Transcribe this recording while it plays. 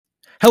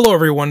Hello,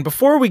 everyone.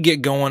 Before we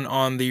get going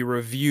on the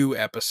review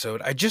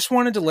episode, I just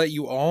wanted to let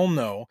you all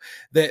know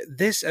that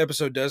this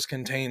episode does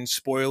contain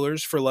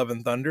spoilers for Love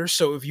and Thunder.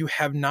 So if you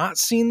have not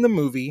seen the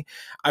movie,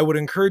 I would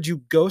encourage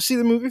you go see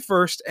the movie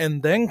first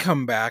and then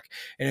come back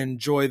and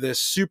enjoy this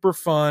super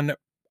fun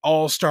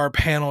all-star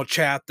panel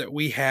chat that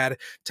we had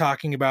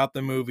talking about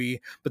the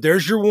movie. But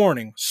there's your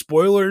warning.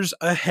 Spoilers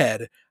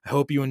ahead. I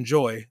hope you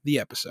enjoy the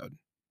episode.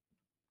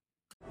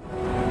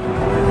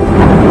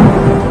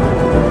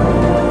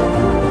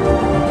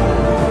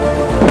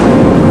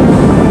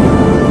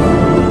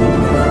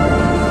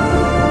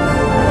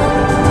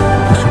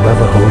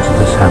 Whoever holds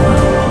this hammer,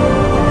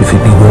 if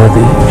it be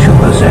worthy, shall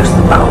possess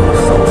the power of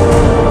Thor.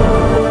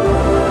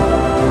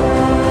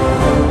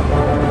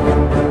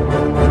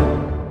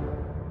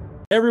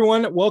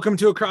 Everyone, welcome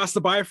to Across the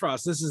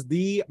Bifrost. This is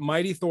the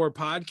Mighty Thor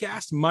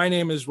podcast. My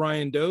name is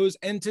Ryan Doze,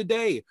 and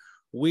today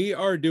we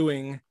are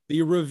doing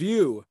the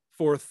review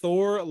for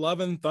Thor Love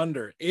and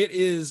Thunder. It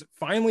is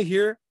finally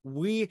here.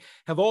 We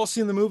have all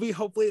seen the movie,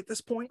 hopefully at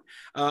this point.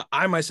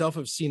 I myself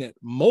have seen it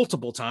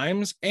multiple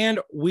times, and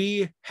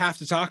we have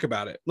to talk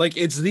about it. Like,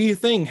 it's the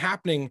thing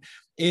happening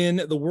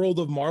in the world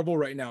of Marvel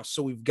right now,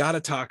 so we've got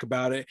to talk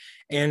about it.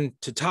 And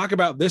to talk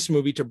about this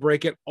movie, to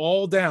break it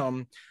all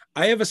down,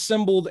 I have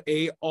assembled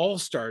a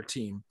all-star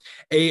team,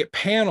 a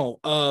panel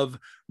of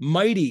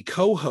mighty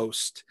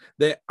co-hosts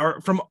that are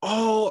from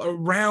all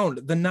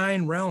around the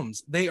 9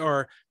 realms. They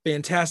are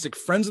fantastic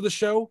friends of the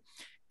show,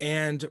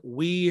 and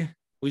we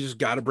just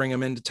got to bring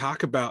them in to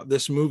talk about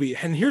this movie.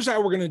 And here's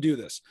how we're going to do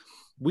this.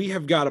 We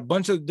have got a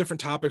bunch of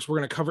different topics we're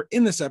going to cover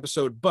in this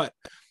episode, but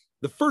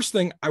the first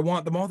thing, I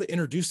want them all to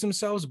introduce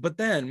themselves, but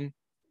then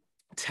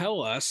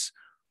tell us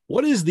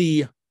what is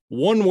the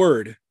one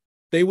word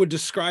they would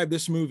describe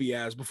this movie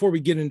as before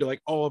we get into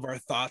like all of our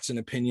thoughts and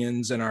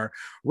opinions and our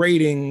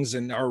ratings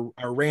and our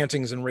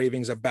rantings and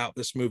ravings about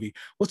this movie.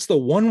 What's the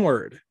one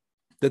word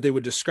that they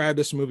would describe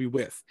this movie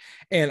with?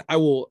 And I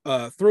will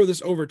throw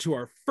this over to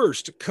our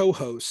first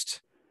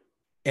co-host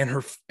and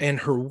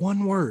her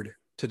one word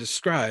to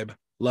describe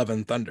Love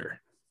and Thunder.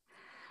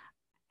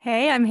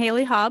 Hey, I'm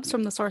Haley Hobbs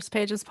from the Source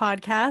Pages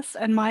podcast,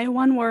 and my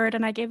one word,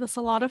 and I gave this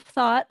a lot of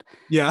thought,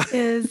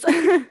 is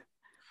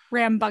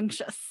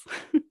rambunctious.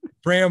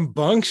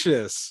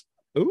 Rambunctious.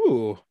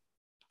 Ooh,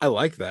 I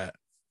like that.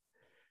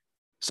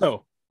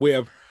 So we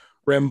have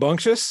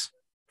rambunctious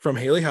from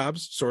Haley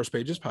Hobbs, Source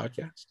Pages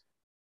podcast,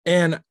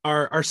 and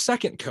our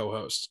second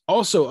co-host,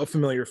 also a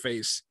familiar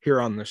face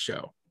here on the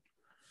show.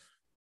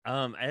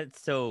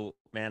 So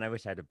man, I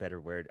wish I had a better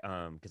word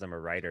because I'm a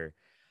writer.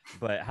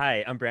 But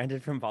hi, I'm Brandon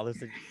from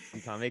Follows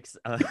Comics.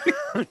 I'm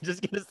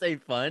just gonna say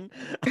fun.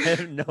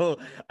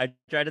 I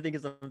tried to think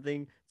of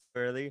something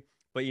early,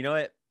 but you know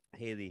what,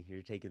 Haley,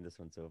 you're taking this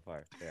one so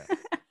far. Yeah.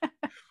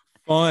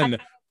 Fun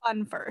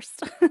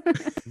first.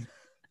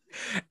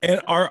 And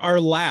our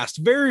last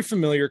very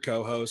familiar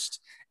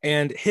co-host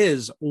and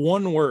his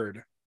one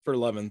word for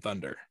Love and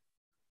Thunder.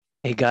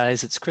 Hey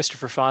guys, it's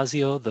Christopher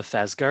Fazio, the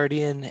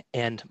Fazguardian,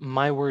 and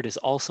my word is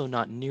also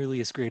not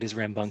nearly as great as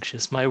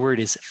rambunctious. My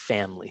word is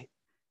family.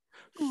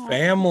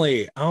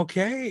 Family.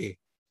 Okay.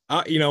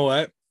 You know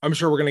what? I'm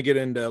sure we're going to get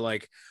into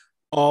like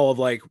all of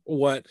like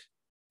what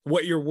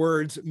your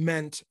words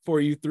meant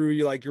for you through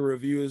your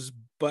reviews.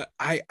 But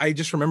I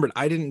just remembered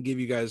I didn't give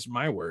you guys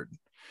my word.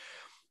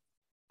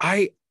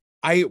 I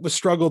was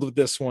struggled with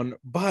this one,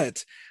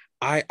 but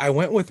I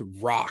went with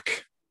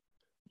rock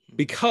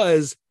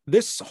because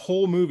this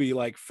whole movie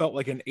felt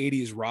like an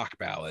 80s rock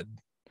ballad.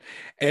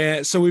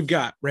 And so we've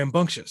got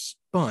rambunctious,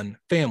 fun,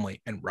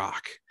 family, and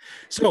rock.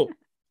 So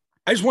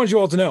I just wanted you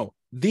all to know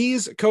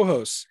these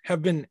co-hosts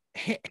have been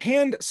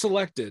hand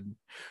selected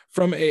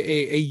from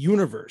a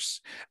universe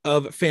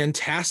of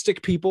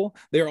fantastic people.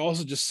 They're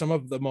also just some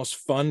of the most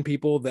fun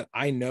people that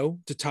I know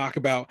to talk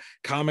about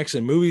comics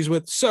and movies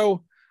with.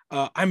 So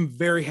I'm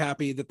very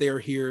happy that they are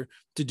here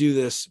to do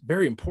this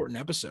very important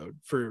episode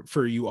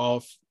for you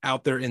all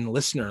out there in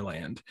listener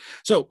land.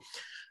 So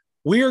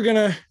we are going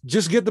to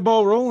just get the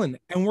ball rolling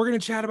and we're going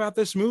to chat about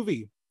this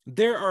movie.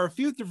 There are a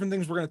few different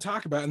things we're going to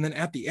talk about. And then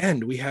at the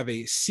end, we have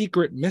a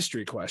secret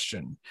mystery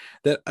question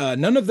that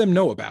none of them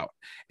know about.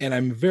 And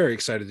I'm very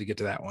excited to get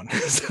to that one.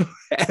 So,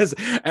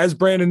 as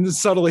Brandon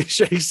subtly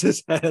shakes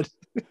his head.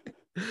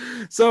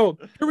 So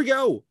here we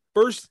go.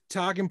 First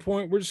talking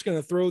point. We're just going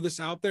to throw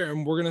this out there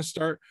and we're going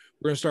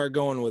to start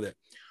going with it.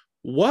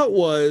 What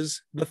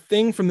was the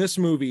thing from this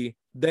movie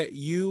that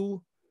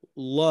you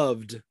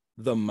loved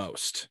the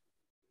most?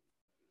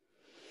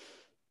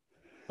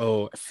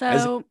 Oh,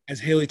 so as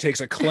Haley takes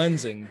a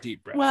cleansing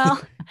deep breath.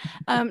 Well,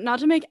 not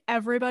to make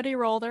everybody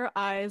roll their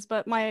eyes,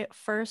 but my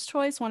first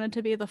choice wanted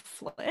to be the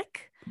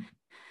flick.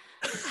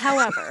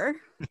 However,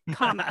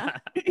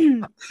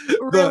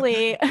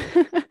 really,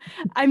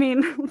 I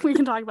mean, we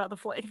can talk about the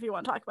flick if you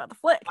want to talk about the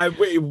flick.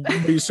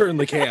 We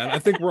certainly can. I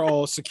think we're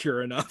all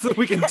secure enough that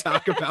we can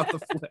talk about the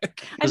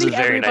flick. I think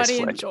everybody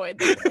enjoyed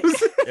the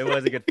flick. It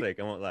was a good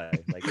flick. I won't lie.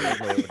 There's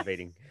no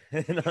motivating.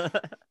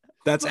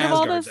 That's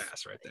Asgard's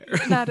ass right there.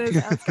 That is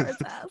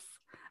Asgard's ass.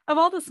 of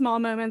all the small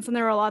moments, and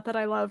there were a lot that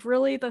I love,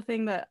 really the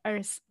thing that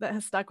has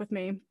stuck with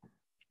me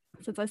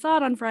since I saw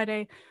it on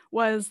Friday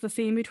was the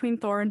scene between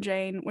Thor and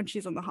Jane when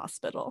she's in the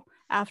hospital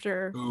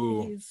after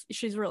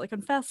she's really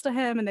confessed to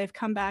him and they've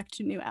come back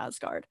to New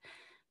Asgard.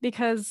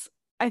 Because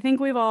I think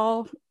we've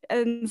all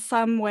in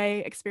some way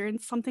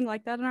experienced something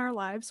like that in our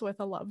lives with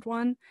a loved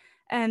one,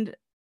 and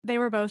they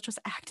were both just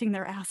acting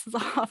their asses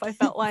off. I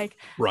felt like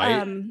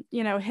right.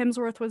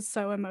 Hemsworth was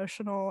so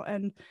emotional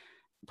and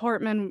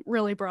Portman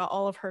really brought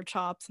all of her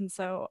chops, and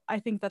so I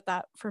think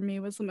that for me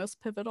was the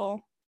most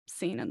pivotal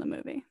scene in the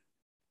movie.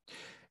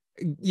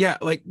 Yeah,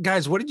 like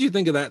guys, what did you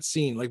think of that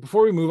scene? Like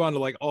before we move on to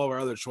like all of our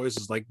other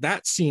choices, like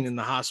that scene in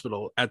the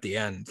hospital at the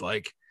end,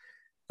 like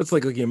that's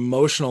like the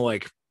emotional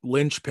like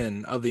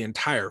linchpin of the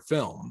entire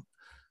film.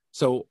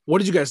 So what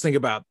did you guys think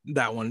about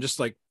that one? Just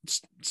like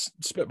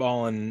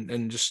spitballing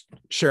and just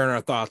sharing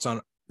our thoughts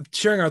on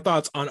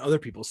other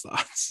people's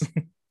thoughts.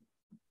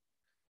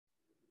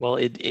 Well,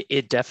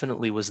 it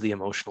definitely was the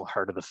emotional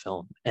heart of the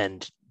film.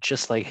 And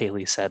just like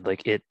Haley said,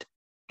 like it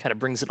kind of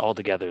brings it all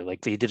together.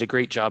 Like they did a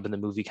great job in the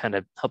movie kind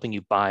of helping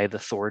you buy the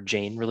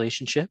Thor-Jane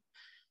relationship.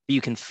 But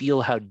you can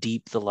feel how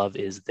deep the love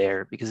is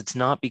there, because it's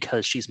not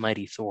because she's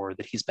Mighty Thor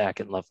that he's back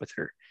in love with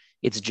her.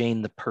 It's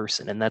Jane the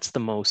person. And that's the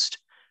most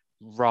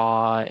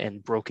raw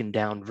and broken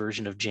down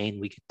version of Jane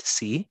we get to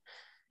see.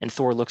 And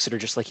Thor looks at her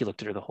just like he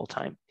looked at her the whole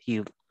time.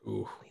 He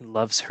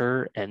loves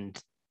her and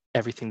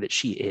everything that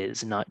she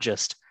is, not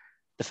just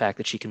the fact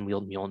that she can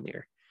wield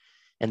Mjolnir.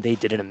 And they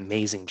did an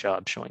amazing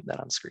job showing that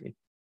on screen.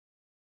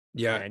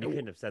 Yeah, and you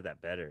couldn't have said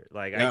that better.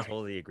 Like, I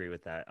totally agree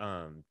with that.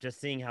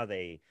 Just seeing how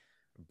they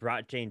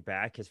brought Jane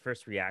back, his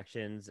first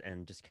reactions,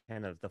 and just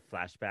kind of the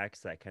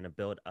flashbacks that kind of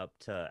build up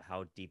to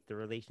how deep the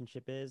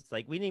relationship is.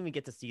 Like, we didn't even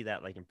get to see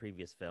that like in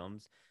previous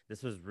films.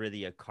 This was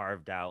really a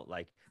carved out,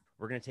 like,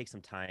 we're gonna take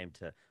some time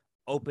to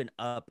open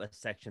up a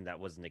section that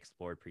wasn't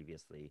explored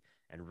previously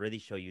and really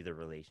show you the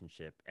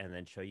relationship, and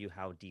then show you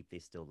how deep they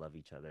still love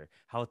each other,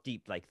 how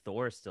deep like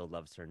Thor still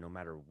loves her no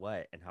matter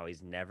what, and how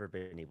he's never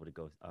been able to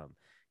go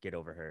get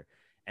over her.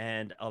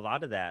 And a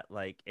lot of that,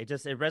 like, it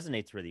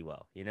resonates really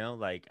well,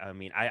 like, I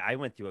mean, I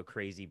went through a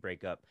crazy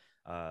breakup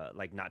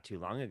like not too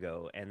long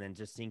ago, and then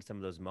just seeing some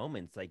of those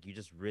moments, like, you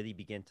just really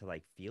begin to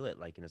like feel it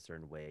like in a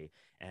certain way.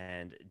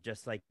 And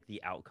just like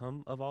the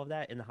outcome of all of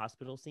that in the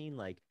hospital scene,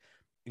 like,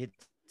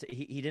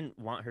 he didn't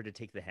want her to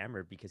take the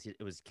hammer because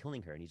it was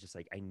killing her, and he's just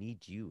like, I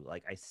need you,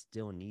 like, I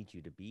still need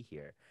you to be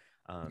here,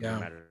 no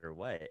matter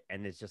what.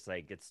 And it's just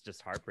like, it's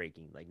just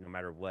heartbreaking. Like, no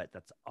matter what,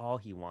 that's all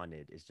he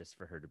wanted, is just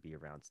for her to be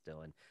around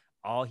still, and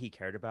all he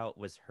cared about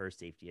was her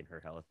safety and her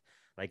health.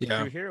 Like a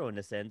true hero in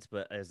a sense,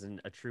 but as in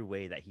a true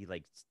way that he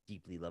like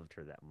deeply loved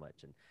her that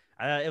much.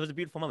 And it was a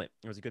beautiful moment.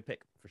 It was a good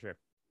pick for sure.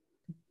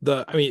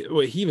 I mean,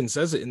 what he even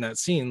says it in that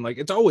scene, like,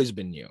 it's always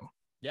been you.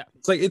 Yeah,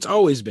 it's like, it's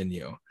always been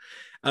you.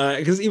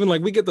 Because even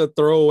like we get the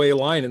throwaway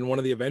line in one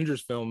of the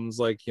Avengers films,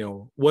 like,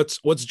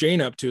 what's Jane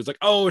up to? It's like,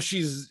 oh,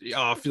 she's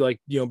off, like,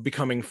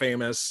 becoming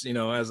famous,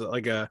 as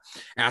like a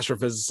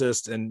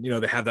astrophysicist, and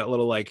they have that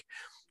little like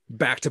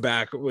back to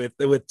back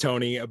with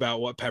Tony about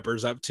what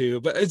Pepper's up to.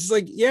 But it's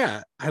like,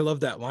 yeah, I love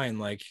that line,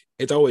 like,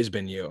 it's always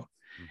been you.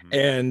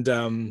 And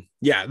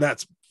yeah,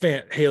 that's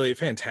Haley,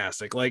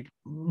 fantastic. Like,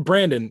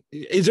 Brandon,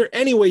 is there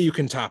any way you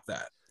can top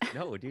that?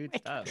 No, dude,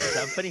 stop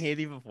putting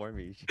Haley before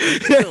me.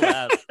 Switch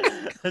up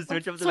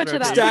the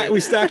it up. We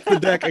stacked the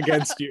deck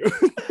against you.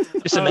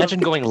 Just imagine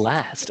going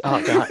last.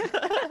 Oh god.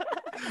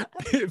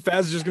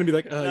 Faz is just gonna be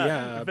like,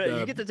 but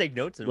you get to take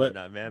notes and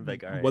whatnot, man.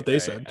 Like, all right, what they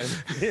said.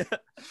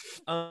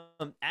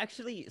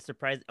 Actually,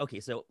 surprised. Okay,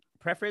 so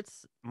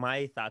preference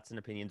my thoughts and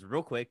opinions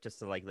real quick, just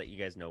to like let you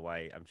guys know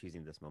why I'm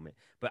choosing this moment.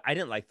 But I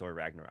didn't like Thor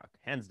Ragnarok,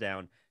 hands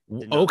down.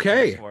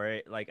 Okay. For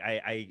it, like,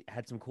 I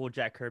had some cool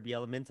Jack Kirby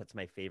elements. That's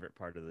my favorite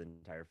part of the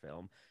entire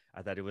film.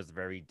 I thought it was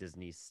very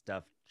Disney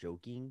stuff,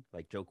 joking,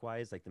 like joke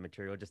wise. Like, the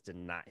material just did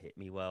not hit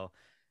me well.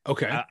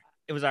 Okay.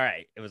 It was all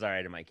right. It was all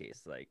right in my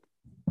case. Like,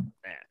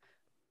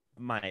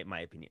 my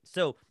opinion.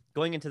 So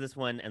going into this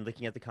one and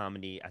looking at the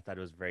comedy, I thought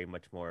it was very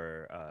much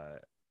more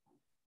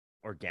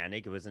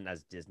organic. It wasn't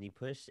as Disney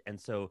pushed. And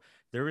so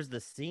there was the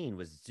scene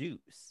with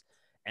Zeus,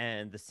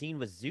 and the scene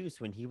with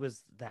Zeus when he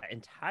was that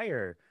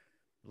entire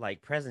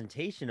like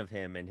presentation of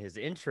him and his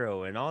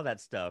intro and all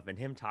that stuff, and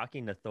him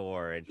talking to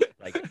Thor, and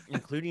like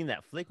including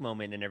that flick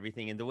moment and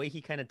everything, and the way he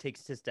kind of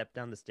takes his step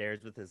down the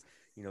stairs with his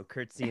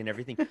curtsy and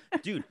everything.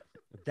 Dude,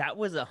 that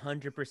was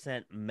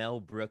 100% Mel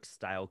Brooks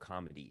style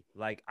comedy.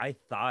 Like, I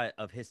thought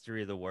of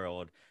History of the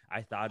World,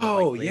 I thought of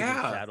like Blazing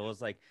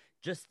Saddles. Like,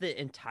 just the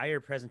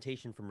entire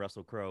presentation from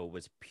Russell Crowe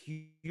was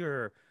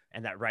pure,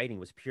 and that writing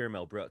was pure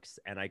Mel Brooks.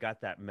 And I got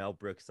that Mel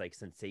Brooks like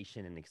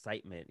sensation and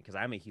excitement because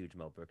I'm a huge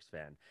Mel Brooks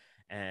fan.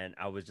 And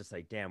I was just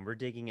like, damn, we're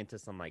digging into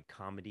some like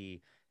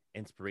comedy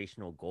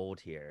inspirational gold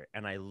here.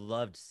 And I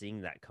loved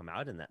seeing that come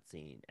out in that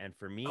scene. And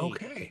for me,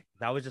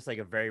 that was just like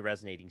a very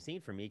resonating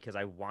scene for me, because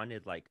I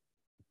wanted like,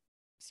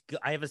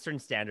 I have a certain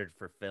standard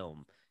for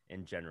film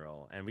in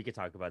general. And we could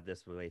talk about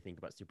this when we think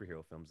about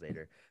superhero films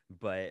later.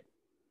 But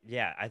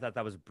yeah, I thought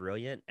that was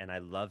brilliant. And I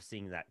love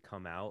seeing that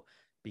come out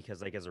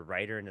because like as a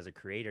writer and as a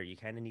creator, you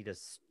kind of need to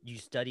you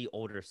study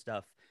older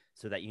stuff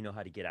so that you know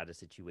how to get out of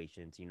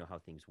situations, you know how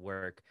things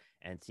work.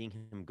 And seeing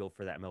him go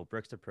for that Mel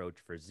Brooks approach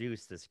for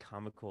Zeus, this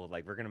comical,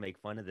 like we're gonna make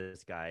fun of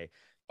this guy.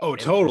 Oh, It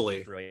was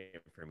totally.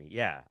 brilliant for me.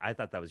 Yeah, I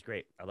thought that was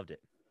great. I loved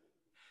it.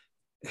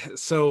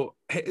 So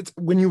it's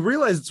when you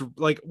realize it's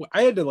like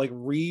I had to like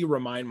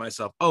remind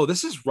myself, oh,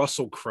 this is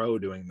Russell Crowe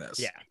doing this.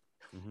 Yeah.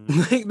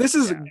 Mm-hmm. Like, this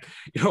is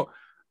you know,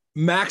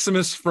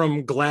 Maximus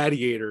from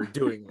Gladiator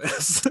doing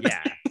this.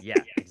 Yeah,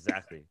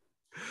 exactly.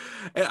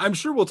 And I'm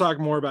sure we'll talk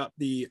more about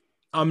the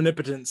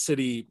omnipotent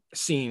city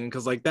scene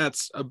because like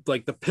that's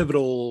like the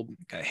pivotal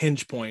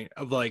hinge point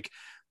of like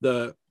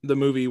the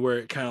movie, where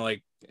it kind of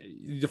like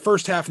the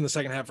first half and the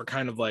second half are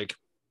kind of like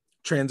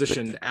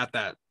transitioned at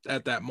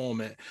that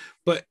moment.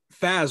 But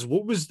Faz,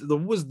 what was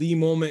the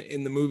moment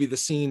in the movie, the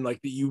scene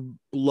like that you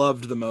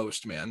loved the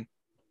most, man?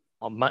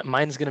 Well,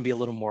 mine's going to be a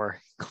little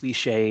more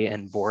cliche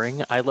and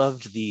boring. I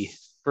loved the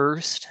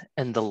first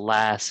and the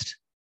last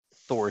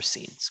Thor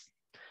scenes.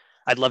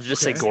 I'd love to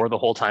just say Gore the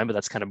whole time, but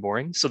that's kind of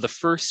boring. So the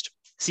first,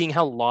 seeing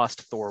how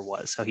lost Thor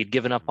was, how he'd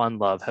given up on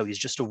love, how he's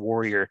just a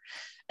warrior,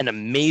 an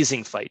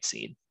amazing fight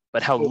scene,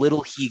 but how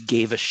little he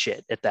gave a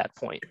shit at that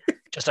point.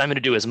 Just, I'm going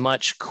to do as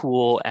much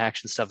cool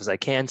action stuff as I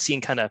can, seeing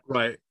kind of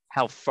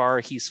how far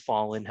he's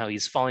fallen, how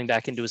he's falling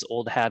back into his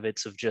old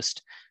habits of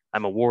just,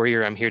 I'm a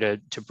warrior, I'm here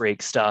to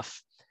break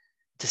stuff.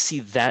 To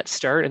see that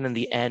start, and then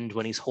the end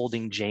when he's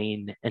holding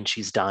Jane and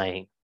she's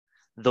dying.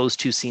 Those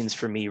two scenes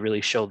for me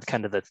really showed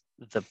kind of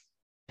the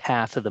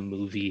path of the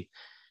movie,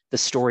 the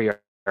story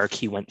arc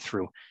he went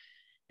through,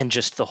 and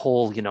just the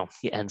whole, you know,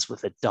 he ends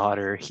with a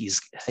daughter. He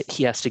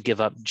has to give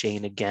up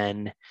Jane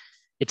again.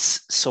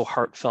 It's so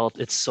heartfelt.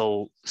 It's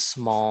so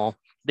small.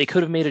 They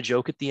could have made a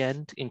joke at the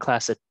end in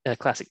classic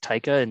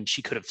Taika, and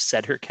she could have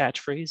said her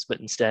catchphrase, but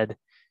instead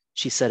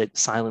she said it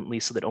silently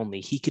so that only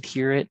he could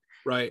hear it.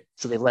 Right.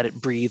 So they let it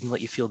breathe and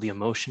let you feel the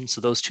emotion. So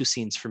those two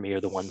scenes for me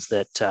are the ones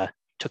that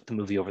took the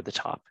movie over the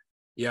top.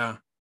 Yeah,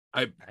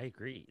 I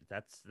agree.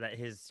 That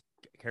his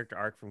character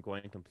arc from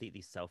going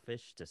completely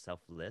selfish to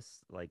selfless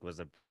like was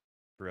a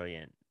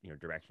brilliant, you know,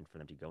 direction for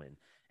them to go in.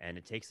 And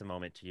it takes a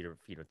moment to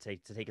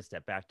take a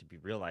step back to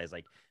realize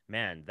like,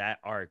 man, that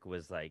arc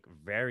was like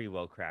very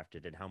well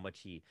crafted, and how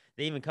much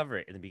they even cover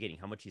it in the beginning,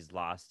 how much he's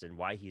lost and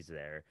why he's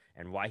there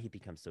and why he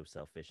becomes so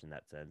selfish in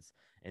that sense.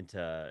 And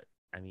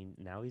I mean,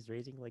 now he's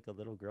raising like a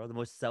little girl. The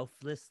most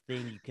selfless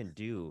thing you can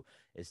do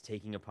is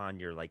taking upon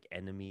your like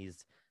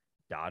enemy's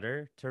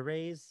daughter to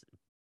raise.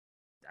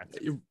 That's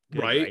good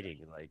writing.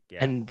 Like,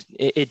 yeah. And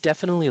it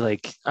definitely,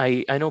 like,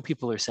 I know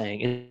people are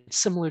saying it's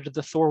similar to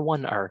the Thor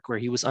 1 arc where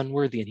he was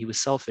unworthy and he was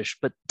selfish,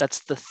 but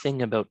that's the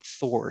thing about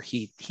Thor.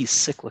 He's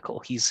cyclical.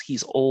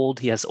 He's old.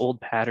 He has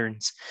old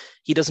patterns.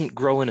 He doesn't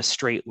grow in a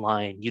straight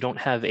line. You don't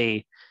have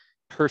a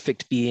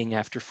perfect being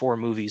after 4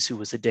 movies who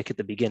was a dick at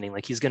the beginning.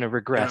 Like, he's going to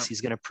regress.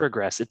 He's going to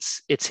progress.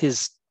 It's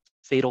his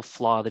fatal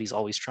flaw that he's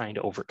always trying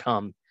to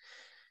overcome.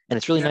 And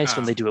it's really nice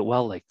when they do it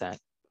well like that.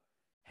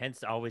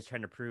 Hence always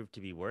trying to prove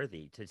to be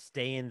worthy, to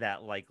stay in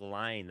that like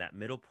line, that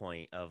middle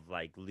point of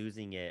like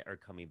losing it or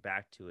coming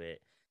back to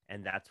it.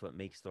 And that's what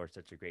makes Thor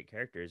such a great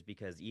character, is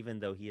because even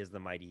though he is the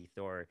mighty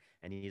Thor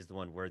and he's the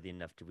one worthy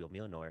enough to wield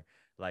Mjolnir,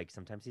 like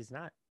sometimes he's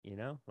not, you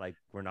know, like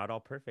we're not all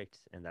perfect,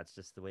 and that's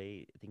just the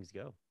way things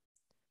go.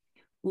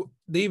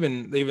 They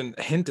even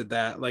hinted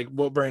that, like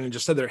what Brandon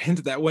just said there,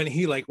 hinted that when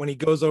he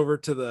goes over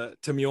to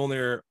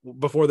Mjolnir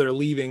before they're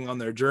leaving on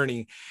their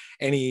journey,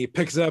 and he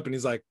picks it up and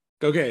he's like,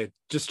 okay,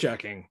 just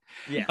checking.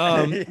 Yeah.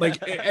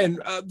 Like, and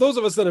those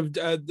of us that have,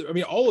 I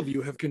mean, all of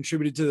you have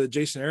contributed to the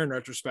Jason Aaron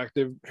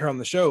retrospective here on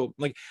the show.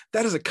 Like,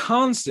 that is a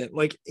constant,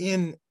 like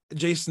in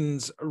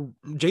Jason's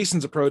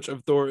approach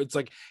of Thor. It's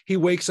like he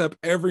wakes up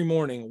every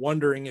morning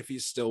wondering if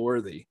he's still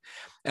worthy.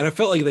 And I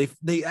felt like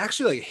they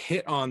actually like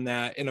hit on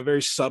that in a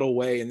very subtle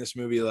way in this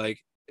movie. Like,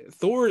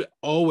 Thor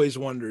always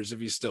wonders if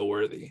he's still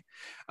worthy.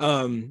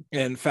 And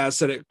Faz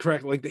said it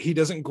correct. Like, he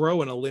doesn't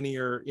grow in a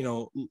linear, you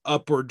know,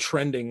 upward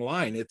trending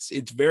line.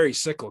 It's very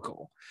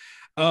cyclical.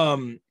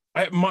 My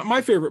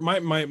favorite,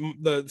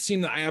 the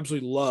scene that I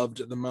absolutely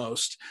loved the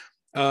most,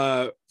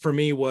 for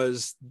me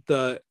was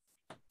the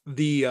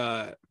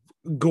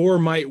Gore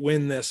might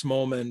win this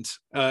moment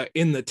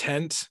in the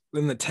tent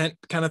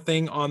kind of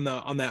thing on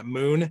that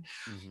moon,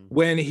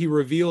 when he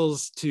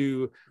reveals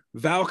to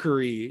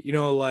Valkyrie, you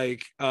know,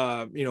 like,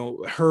 you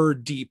know, her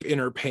deep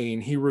inner pain.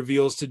 He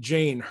reveals to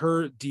Jane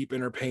her deep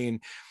inner pain.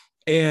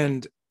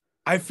 And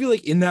I feel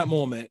like in that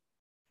moment,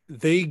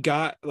 they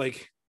got,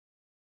 like,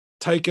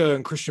 Taika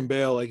and Christian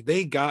Bale, like,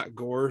 they got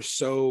Gore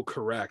so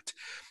correct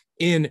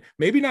in,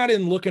 maybe not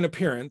in look and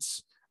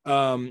appearance,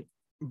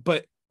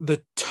 but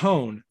the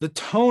tone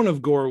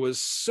of Gore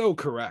was so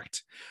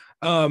correct.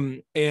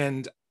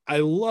 And I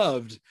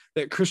loved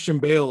that Christian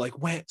Bale, like,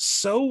 went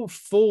so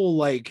full,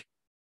 like,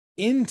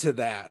 into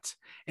that,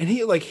 and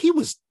he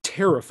was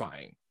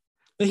terrifying.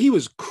 He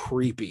was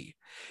creepy.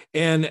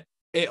 And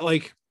it,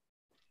 like,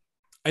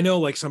 I know,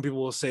 like, some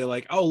people will say,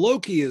 like, oh,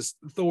 Loki is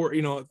Thor,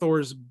 you know,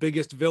 Thor's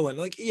biggest villain.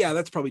 Like, yeah,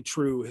 that's probably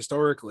true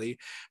historically,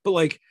 but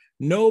like,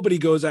 nobody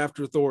goes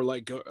after Thor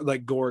like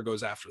Gore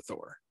goes after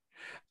Thor.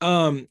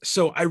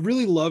 So I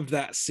really loved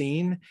that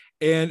scene,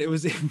 and it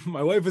was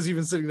my wife was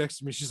even sitting next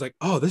to me. She's like,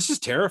 "Oh, this is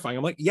terrifying."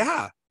 I'm like,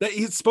 "Yeah, that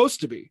it's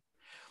supposed to be.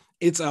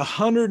 It's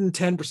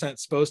 110%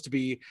 supposed to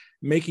be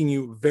making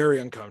you very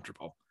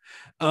uncomfortable."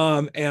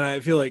 And I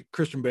feel like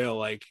Christian Bale,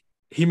 like,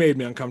 he made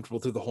me uncomfortable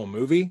through the whole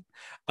movie.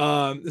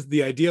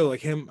 The idea of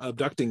like him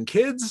abducting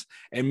kids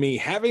and me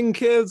having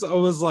kids, I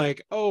was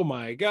like, oh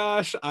my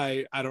gosh,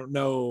 I don't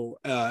know.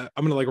 I'm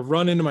gonna like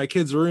run into my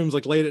kids' rooms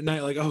like late at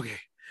night, like, okay,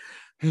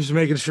 just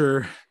making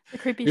sure The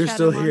creepy you're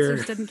shadow still monsters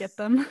here. didn't get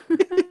them.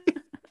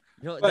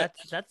 No, But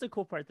that's the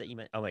cool part that you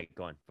meant. Oh wait,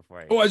 go on before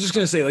I. oh, I was just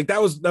gonna say, like,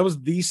 that was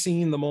the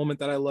scene, the moment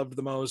that I loved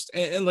the most,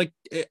 and like,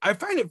 I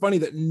find it funny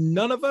that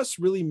none of us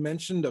really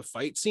mentioned a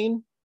fight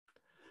scene.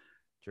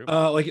 True.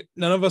 Like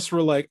none of us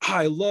were like, oh,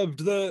 I loved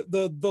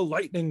the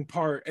lightning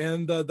part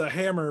and the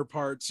hammer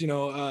parts. There.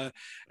 I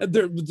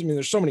mean,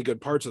 there's so many good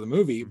parts of the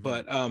movie,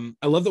 but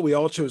I love that we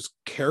all chose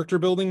character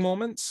building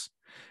moments.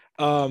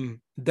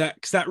 That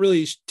because that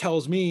really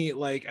tells me,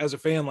 like, as a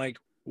fan, like,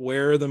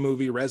 where the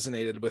movie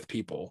resonated with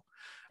people.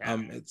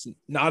 It's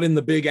not in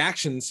the big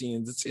action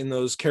scenes; it's in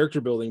those character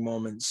building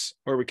moments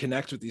where we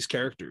connect with these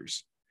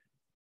characters.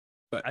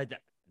 But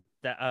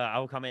I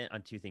will comment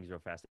on two things real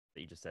fast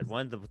that you just said.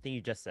 One, the thing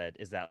you just said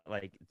is that,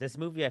 like, this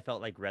movie I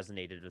felt like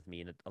resonated with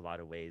me in a lot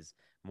of ways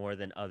more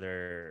than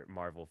other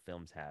Marvel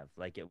films have.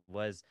 Like, it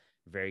was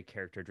very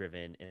character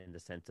driven in the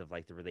sense of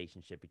like the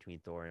relationship between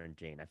Thor and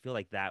Jane. I feel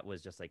like that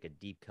was just like a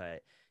deep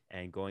cut,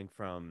 and going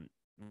from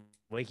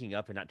waking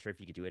up and not sure if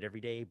you could do it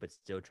every day, but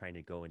still trying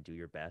to go and do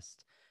your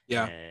best,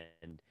 yeah,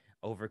 and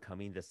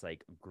overcoming this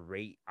like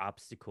great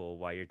obstacle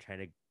while you're trying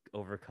to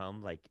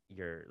overcome like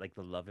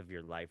the love of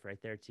your life right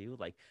there too.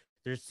 Like,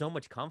 there's so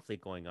much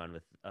conflict going on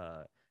with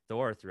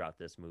Thor throughout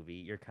this movie.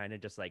 You're kind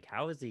of just like,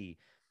 how is he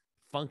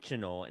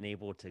functional and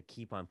able to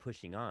keep on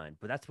pushing on?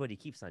 But that's what he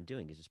keeps on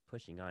doing, is just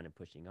pushing on and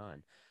pushing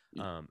on.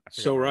 I forgot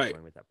so where I was right.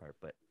 going with that part,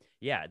 but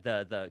yeah,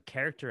 the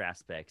character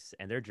aspects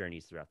and their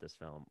journeys throughout this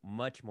film,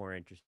 much more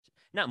interesting.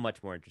 Not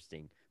much more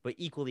interesting, but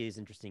equally as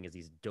interesting as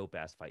these dope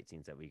ass fight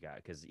scenes that we got.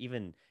 Because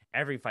even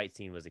every fight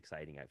scene was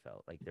exciting. I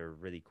felt like they were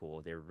really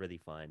cool. They were really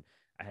fun.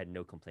 I had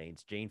no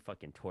complaints. Jane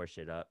fucking tore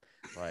shit up.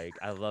 Like,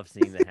 I love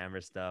seeing the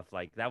hammer stuff.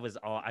 Like, that was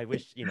all. I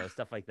wish,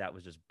 stuff like that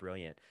was just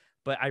brilliant.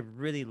 But I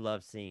really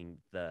love seeing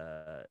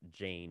the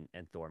Jane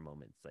and Thor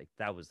moments. Like,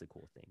 that was the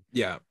cool thing.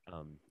 Yeah.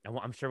 And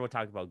I'm sure we'll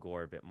talk about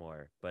Gore a bit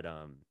more. But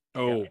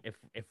Oh, yeah,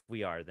 if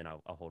we are, then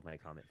I'll hold my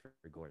comment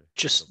for Gore.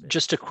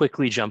 Just to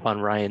quickly jump on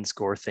Ryan's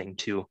Gore thing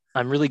too.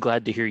 I'm really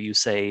glad to hear you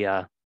say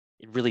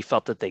it really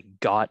felt that they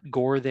got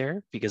Gore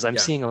there, because I'm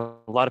seeing a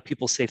lot of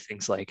people say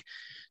things like,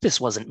 this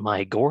wasn't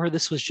my Gore,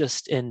 this was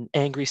just an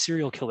angry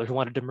serial killer who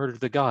wanted to murder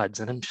the gods.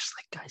 And I'm just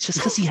like, guys, just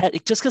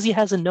because he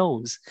has a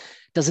nose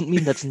doesn't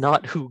mean that's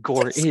not who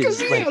Gore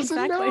is. Like,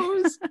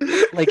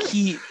 like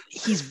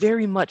he's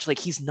very much like,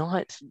 he's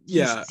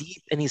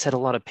deep and he's had a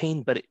lot of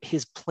pain, but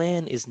his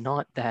plan is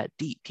not that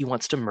deep. He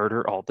wants to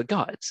murder all the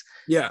gods.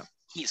 Yeah.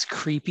 He's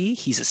creepy.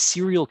 He's a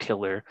serial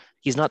killer.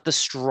 He's not the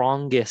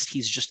strongest.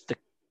 He's just the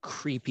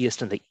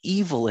creepiest and the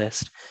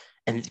evilest.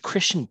 And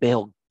Christian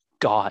Bale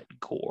got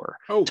Gore.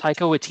 Oh.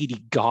 Taika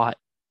Waititi got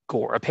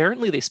Gore.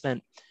 Apparently they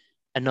spent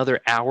another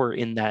hour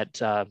in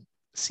that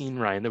scene,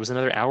 Ryan. There was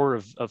another hour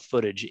of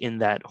footage in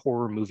that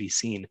horror movie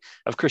scene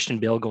of Christian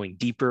Bale going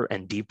deeper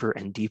and deeper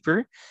and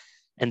deeper.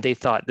 And they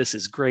thought, this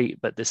is great,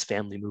 but this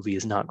family movie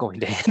is not going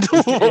to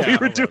handle what we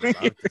were doing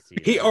here.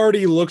 He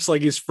already looks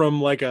like he's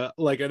from like an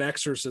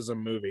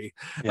exorcism movie.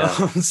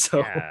 Yeah.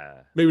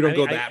 Maybe don't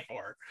go that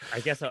far. I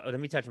guess let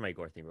me touch on my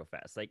Gore thing real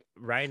fast. Like,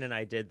 Ryan and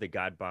I did the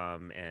God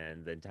Bomb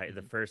and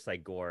the first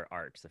like Gore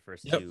arcs, the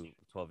first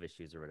 12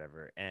 issues or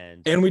whatever,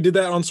 and we did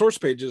that on Source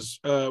Pages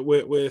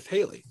with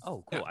Haley.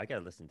 Oh, cool! Yeah. I gotta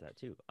listen to that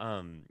too.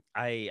 I'm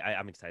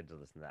excited to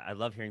listen to that. I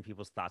love hearing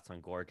people's thoughts on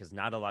Gore, because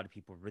not a lot of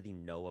people really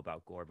know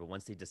about Gore, but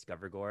once they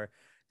discover Gore,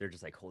 they're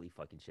just like, holy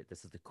fucking shit,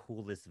 this is the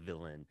coolest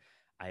villain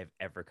I have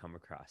ever come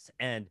across.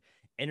 And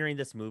entering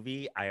this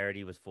movie, I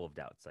already was full of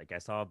doubts. Like, I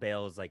saw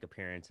Bale's like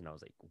appearance and I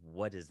was like,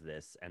 what is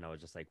this? And I was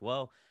just like,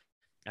 well,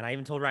 and I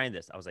even told Ryan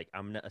this. I was like,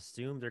 I'm gonna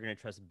assume they're gonna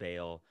trust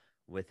Bale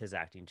with his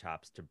acting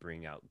chops to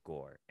bring out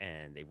Gore,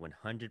 and they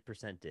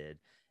 100% did.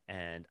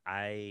 And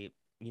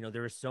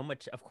there was so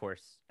much, of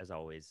course, as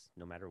always,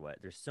 no matter what,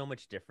 there's so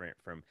much different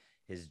from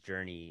his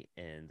journey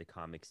in the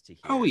comics to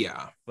here. Oh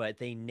yeah. But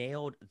they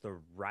nailed the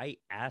right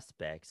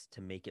aspects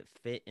to make it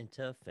fit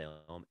into a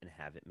film and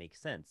have it make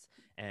sense.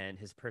 And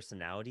his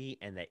personality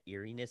and that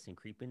eeriness and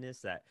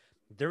creepiness, that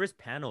there was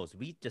panels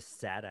we just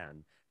sat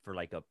on for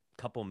like a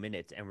couple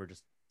minutes and we're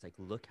just like,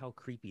 look how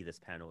creepy this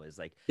panel is.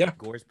 Like,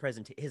 Gore's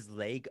present, his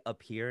leg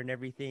up here and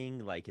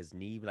everything, like his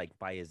knee like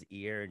by his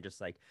ear, and just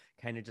like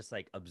kind of just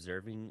like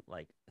observing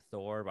like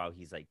Thor while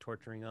he's like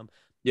torturing him.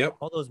 Yep.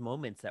 All those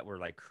moments that were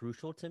like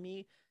crucial to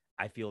me,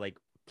 I feel like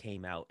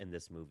came out in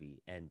this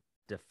movie and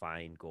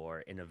defined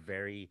Gore in a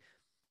very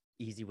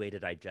easy way to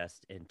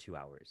digest in 2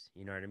 hours.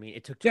 You know what I mean?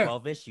 It took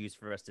 12 issues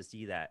for us to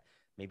see that,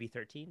 maybe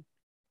 13.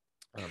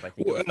 I think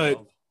it was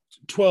 12.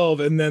 12,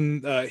 and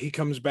then he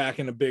comes back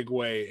in a big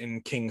way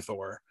in King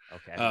Thor.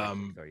 Okay. I haven't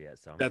read King Thor yet,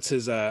 so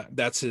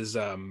That's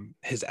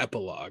his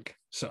epilogue.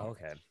 So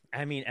okay.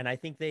 I mean, and I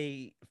think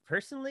they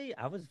personally,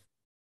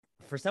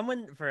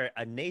 for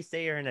a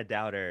naysayer and a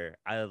doubter,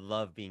 I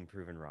love being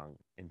proven wrong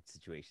in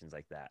situations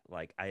like that.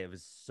 Like I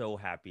was so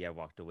happy I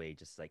walked away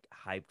just like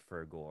hyped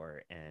for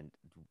Gore, and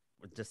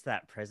just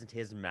that present,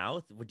 his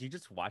mouth. Would you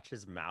just watch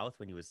his mouth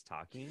when he was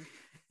talking,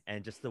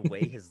 and just the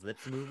way his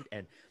lips moved?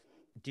 And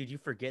dude, you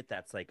forget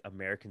that's like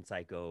American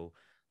Psycho,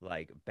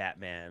 like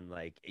Batman.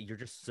 Like you're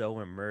just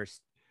so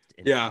immersed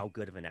in how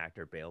good of an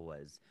actor Bale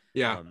was.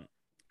 Yeah.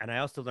 And I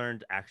also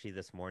learned actually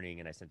this morning,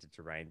 and I sent it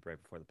to Ryan right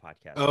before the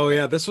podcast. Oh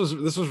yeah, this was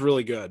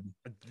really good.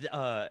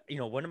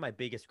 One of my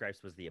biggest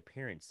gripes was the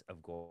appearance of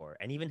Gore,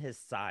 and even his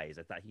size.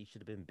 I thought he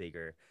should have been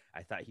bigger.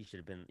 I thought he should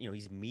have been,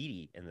 he's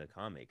meaty in the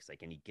comics,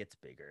 like, and he gets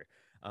bigger.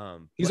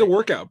 He's a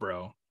workout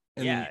bro.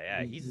 He's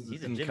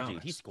a gym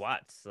dude. He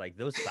squats like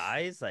those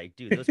thighs, like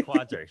dude, those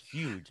quads are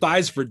huge.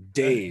 Thighs for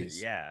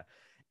days. Yeah.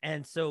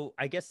 And so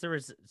I guess there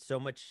was so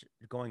much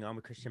going on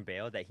with Christian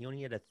Bale that he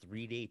only had a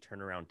 3-day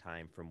turnaround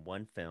time from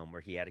one film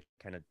where he had to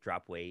kind of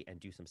drop weight and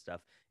do some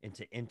stuff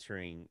into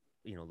entering,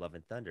 Love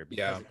and Thunder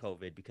because of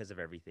COVID, because of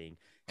everything.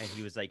 And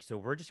he was like, so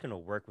we're just going to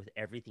work with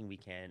everything we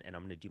can. And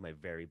I'm going to do my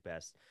very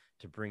best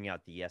to bring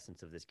out the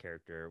essence of this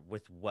character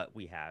with what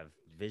we have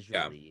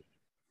visually. Yeah.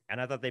 And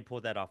I thought they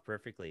pulled that off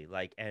perfectly.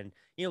 Like, and,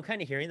 kind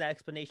of hearing that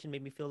explanation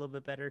made me feel a little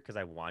bit better because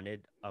I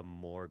wanted a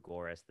more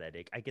Gore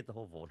aesthetic. I get the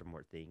whole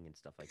Voldemort thing and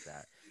stuff like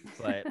that.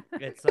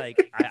 But it's like,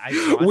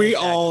 we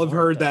all have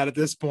heard that at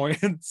this point.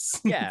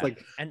 Yeah.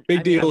 Like, and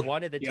big deal. I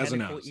wanted the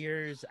tentacle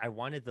ears. I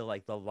wanted the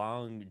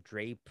long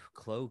drape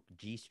cloak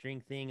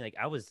G-string thing. Like,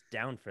 I was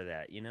down for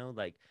that,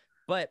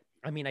 but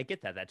I mean, I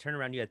get that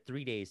turnaround. You had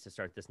 3 days to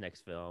start this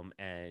next film,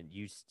 and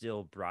you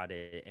still brought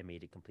it and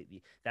made it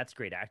completely. That's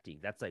great acting.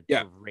 That's like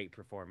great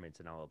performance,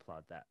 and I'll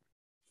applaud that.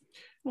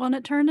 Well, and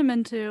it turned him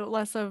into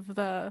less of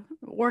the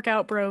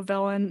workout bro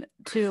villain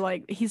to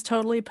like he's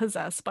totally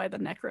possessed by the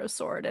necro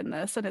sword in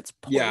this, and it's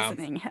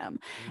poisoning him.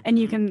 Mm-hmm. And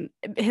you can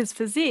his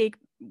physique,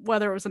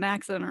 whether it was an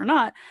accident or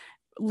not,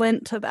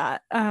 lent to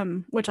that,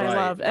 which I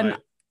loved. And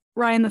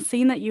Ryan, the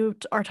scene that you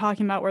are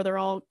talking about where they're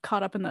all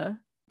caught up in the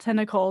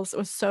tentacles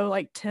was so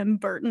like Tim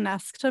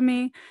Burton-esque to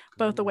me,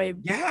 both the way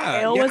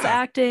Bale was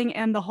acting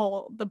and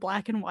the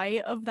black and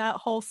white of that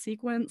whole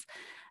sequence,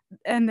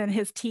 and then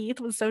his teeth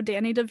was so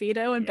Danny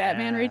DeVito in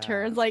Batman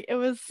Returns. Like it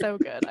was so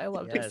good. I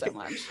loved it so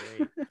much.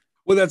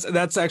 Well,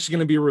 that's actually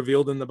going to be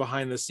revealed in the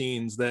behind the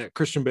scenes that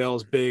Christian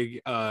Bale's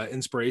big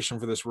inspiration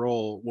for this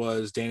role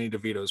was Danny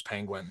DeVito's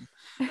Penguin.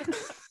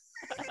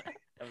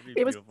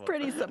 It was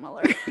pretty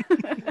similar.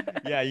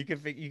 Yeah, you can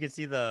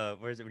see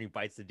where is it when he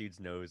bites the dude's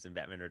nose in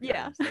Batman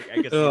Returns? Yeah. Like,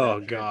 I guess oh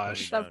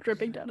gosh, stuff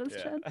dripping down his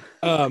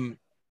chin.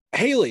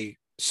 Haley,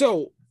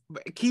 so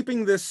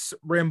keeping this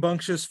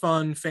rambunctious,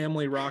 fun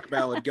family rock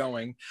ballad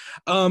going,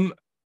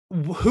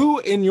 who,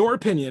 in your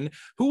opinion,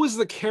 who was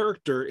the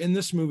character in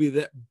this movie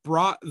that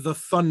brought the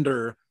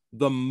thunder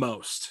the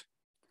most?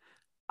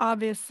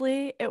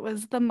 Obviously, it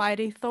was the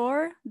mighty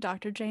Thor,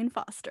 Dr. Jane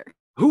Foster.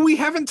 Who we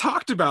haven't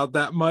talked about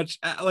that much.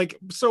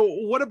 So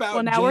what about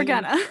Well, now Jane we're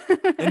gonna.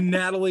 and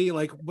Natalie?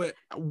 Like,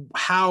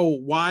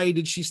 why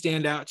did she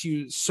stand out to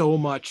you so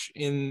much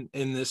in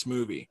this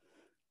movie?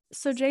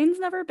 So Jane's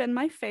never been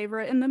my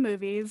favorite in the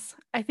movies.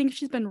 I think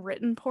she's been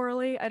written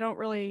poorly. I don't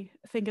really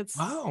think it's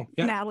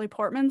Natalie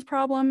Portman's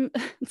problem.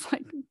 It's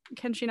like,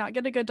 can she not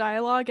get a good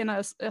dialogue in a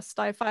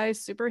sci-fi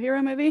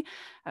superhero movie?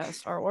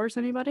 Star Wars,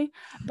 anybody?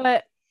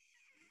 But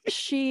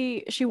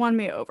she won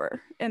me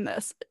over in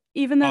this.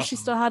 Even though she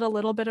still had a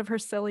little bit of her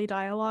silly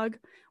dialogue,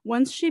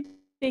 once she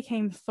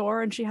became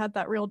Thor and she had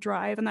that real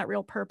drive and that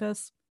real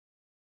purpose,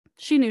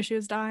 she knew she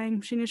was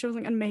dying. She knew she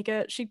wasn't going to make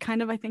it. She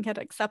kind of, I think, had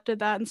accepted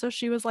that. And so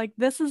she was like,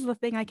 this is the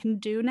thing I can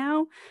do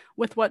now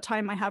with what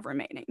time I have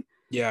remaining.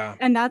 Yeah.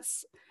 And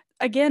that's,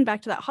 again,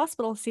 back to that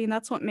hospital scene.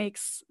 That's what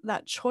makes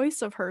that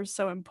choice of hers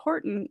so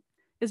important,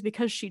 is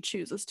because she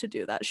chooses to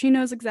do that. She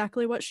knows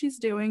exactly what she's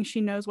doing.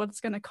 She knows what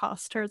it's going to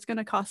cost her. It's going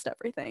to cost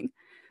everything.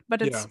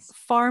 But it's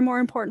far more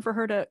important for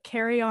her to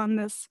carry on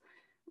this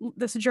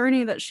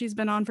journey that she's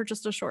been on for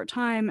just a short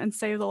time and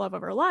save the love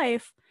of her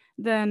life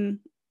than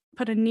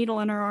put a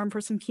needle in her arm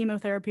for some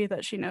chemotherapy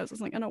that she knows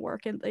isn't going to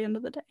work at the end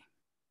of the day.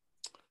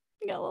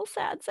 I got a little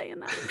sad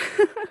saying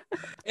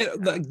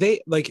that.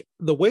 They like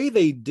the way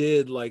they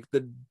did like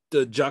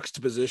the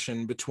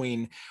juxtaposition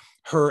between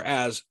her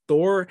as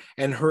Thor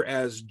and her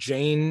as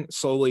Jane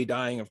slowly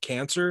dying of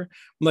cancer.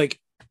 Like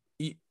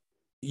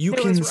you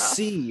can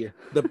see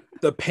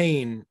the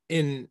pain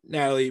in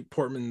Natalie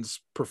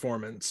Portman's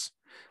performance,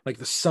 like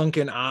the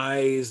sunken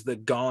eyes, the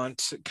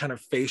gaunt kind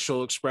of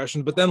facial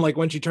expression. But then like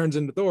when she turns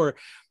into Thor,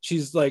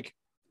 she's like,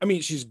 I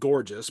mean, she's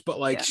gorgeous, but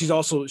like she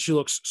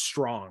looks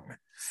strong.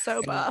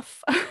 So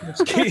buff.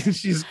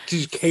 she's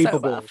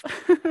capable.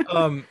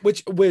 So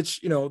which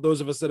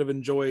those of us that have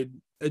enjoyed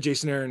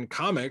Jason Aaron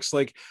comics,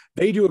 like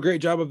they do a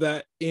great job of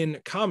that in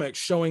comics,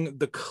 showing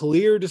the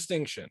clear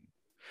distinction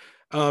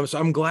So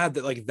I'm glad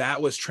that like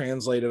that was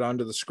translated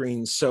onto the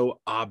screen so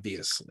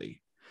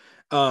obviously.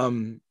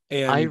 And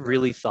I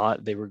really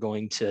thought they were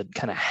going to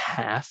kind of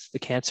half the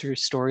cancer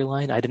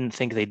storyline. I didn't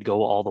think they'd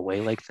go all the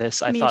way like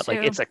this. I Me thought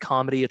like too. it's a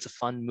comedy, it's a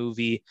fun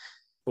movie.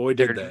 boy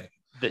did they.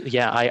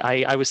 Yeah,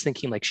 I was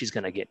thinking like she's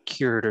gonna get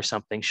cured or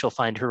something. She'll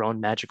find her own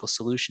magical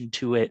solution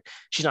to it.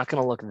 She's not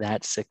gonna look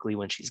that sickly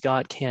when she's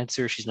got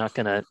cancer. She's not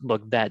gonna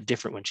look that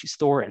different when she's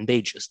Thor. And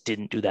they just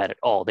didn't do that at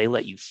all. They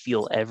let you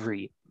feel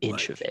every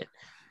inch of it.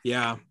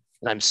 Yeah.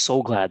 And I'm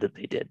so glad that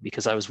they did,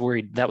 because I was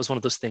worried. That was one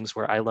of those things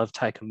where I love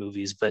Taika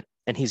movies,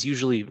 and he's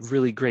usually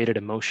really great at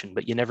emotion,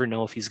 but you never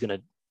know if he's going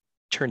to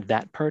turn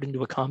that part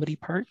into a comedy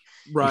part.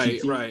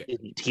 Right.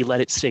 He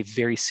let it stay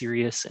very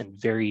serious and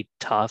very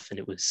tough, and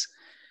it was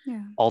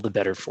all the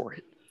better for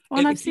it. Well,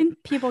 and I've seen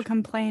people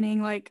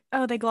complaining like,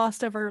 oh, they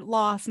glossed over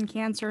loss and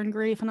cancer and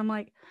grief. And I'm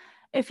like,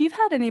 if you've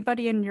had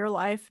anybody in your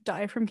life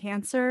die from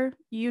cancer,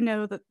 you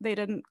know that they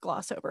didn't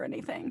gloss over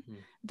anything.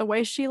 Mm-hmm. The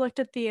way she looked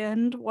at the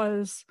end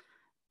was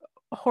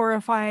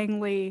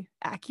horrifyingly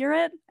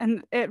accurate.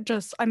 And it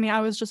just, I mean,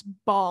 I was just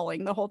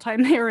bawling the whole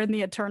time they were in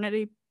the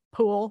eternity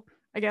pool,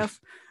 I guess.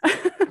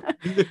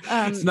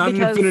 It's not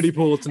an infinity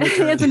pool, it's an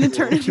eternity it's an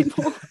eternity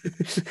pool.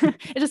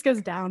 It just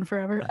goes down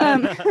forever.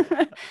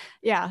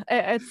 Yeah,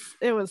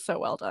 it was so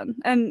well done.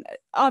 And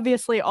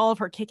obviously all of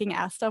her kicking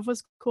ass stuff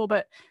was cool,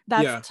 but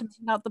that's to me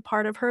not the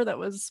part of her that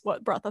was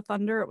what brought the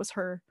thunder. It was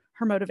her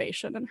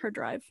motivation and her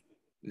drive.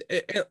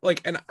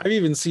 And I've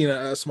even seen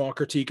a small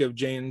critique of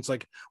Jane's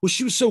like, well,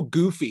 she was so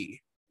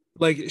goofy,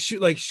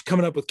 she's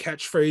coming up with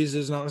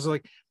catchphrases and all this.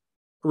 Like,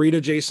 read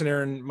a Jason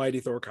Aaron Mighty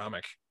Thor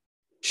comic.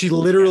 She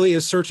literally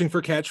is searching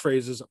for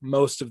catchphrases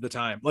most of the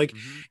time. Like,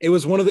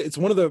 it's one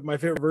of my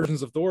favorite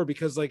versions of Thor,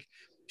 because like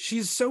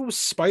she's so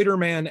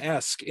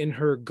Spider-Man-esque in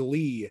her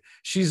glee.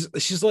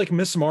 She's like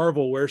Miss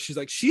Marvel, where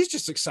she's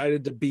just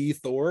excited to be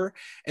Thor,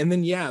 and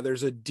then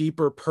there's a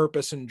deeper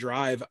purpose and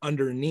drive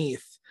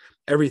underneath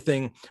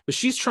everything, but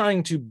she's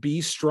trying to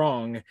be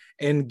strong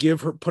and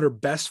put her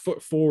best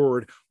foot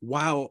forward,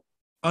 while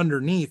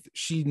underneath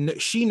she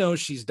knows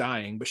she's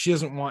dying, but she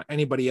doesn't want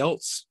anybody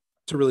else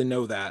to really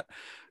know that.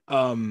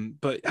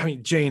 But I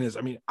mean, Jane is,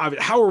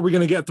 how are we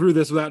going to get through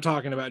this without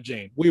talking about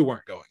Jane? We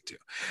weren't going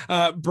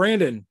to.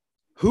 Brandon,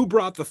 who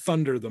brought the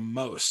thunder the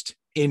most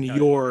in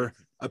your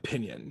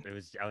opinion?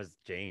 I was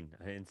Jane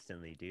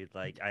instantly, dude.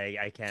 Like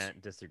I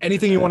can't disagree.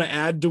 Anything you want to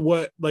add to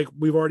what like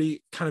we've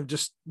already kind of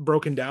just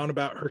broken down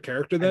about her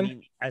character then? I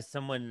mean, as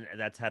someone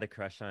that's had a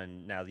crush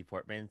on Natalie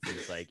Portman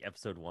since like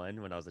episode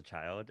 1 when I was a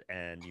child,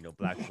 and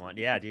Black Swan.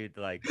 Yeah, dude,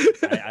 like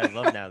I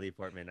love Natalie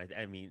Portman.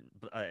 I mean,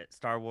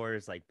 Star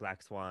Wars, like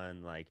Black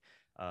Swan, like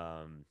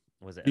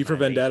was it V for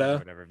Vendetta?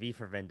 Whatever, V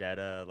for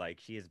Vendetta. Like,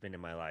 she has been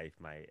in my life.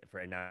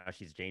 And now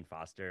she's Jane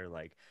Foster.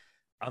 Like,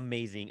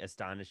 amazing,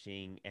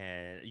 astonishing.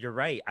 And you're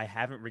right, I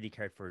haven't really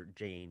cared for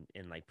Jane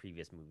in like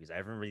previous movies. I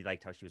haven't really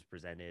liked how she was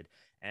presented,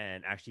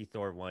 and actually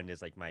Thor 1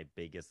 is like my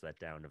biggest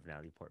letdown of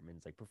Natalie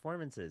Portman's like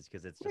performances,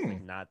 because it's just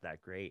like not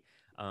that great.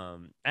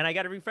 And I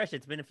got to refresh.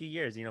 It's been a few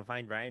years,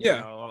 fine,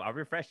 Ryan. I'll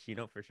refresh,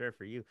 for sure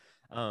for you.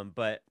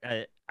 But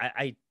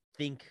I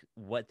think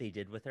what they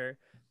did with her,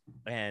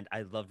 and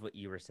I loved what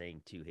you were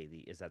saying too,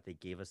 Haley, is that they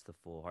gave us the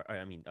full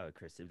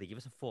Chris, they gave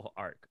us a full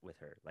arc with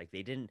her. Like,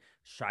 they didn't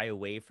shy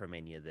away from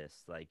any of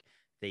this. Like,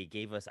 they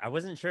gave us, I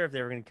wasn't sure if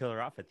they were going to kill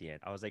her off at the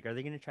end. I was like, are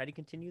they going to try to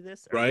continue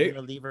this? Are they going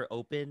to leave her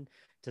open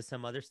to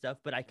some other stuff?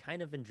 But I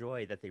kind of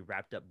enjoy that they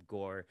wrapped up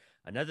Gore.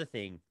 Another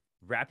thing,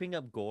 wrapping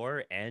up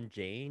Gore and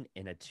Jane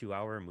in a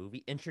 2-hour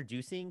movie,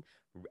 introducing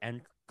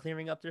and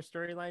clearing up their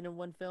storyline in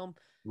one film.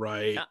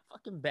 Right. Not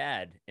fucking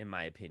bad, in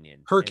my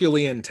opinion.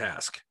 Herculean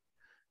task.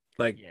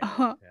 Like,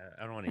 I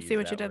don't want to see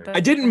what you did there. I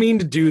didn't mean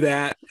to do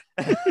that.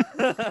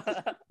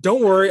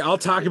 Don't worry, I'll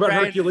talk about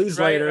Hercules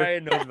later.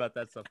 Ryan knows about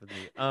that stuff with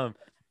me.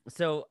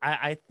 So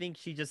I think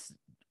she just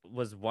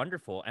was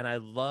wonderful, and I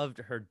loved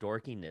her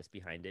dorkiness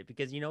behind it,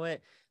 because you know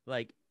what?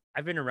 Like,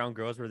 I've been around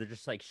girls where they're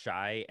just like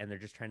shy and they're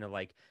just trying to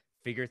like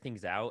figure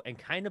things out and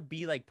kind of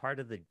be like part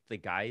of the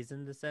guys,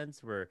 in the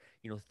sense where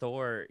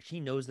Thor, she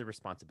knows the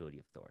responsibility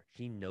of Thor.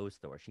 She knows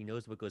Thor. She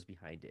knows what goes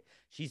behind it.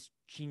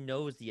 She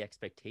knows the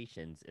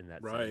expectations in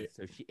that sense.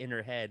 So she, in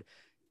her head,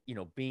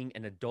 being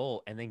an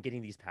adult and then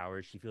getting these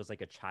powers, she feels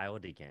like a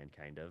child again,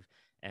 kind of.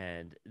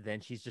 And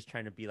then she's just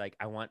trying to be like,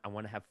 I want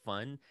to have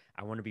fun.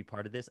 I want to be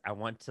part of this. I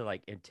want to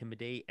like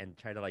intimidate and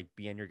try to like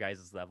be on your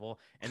guys' level.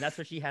 And that's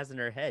what she has in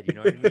her head. You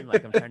know what I mean?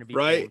 Like, I'm trying to be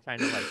cool, I'm trying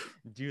to like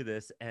do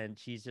this. And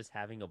she's just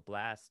having a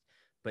blast.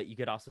 But you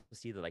could also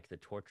see the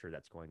torture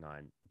that's going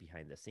on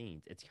behind the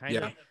scenes. It's kind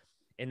of,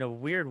 in a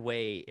weird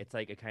way, it's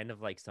like a kind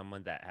of like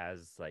someone that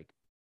has like,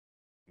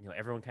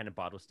 everyone kind of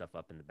bottles stuff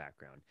up in the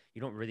background.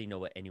 You don't really know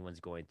what anyone's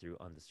going through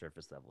on the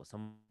surface level.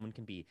 Someone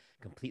can be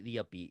completely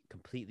upbeat,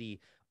 completely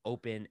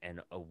open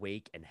and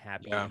awake and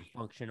happy and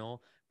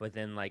functional, but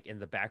then like in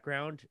the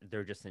background,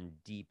 they're just in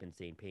deep,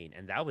 insane pain.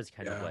 And that was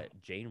kind of what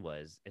Jane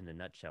was in a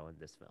nutshell in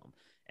this film.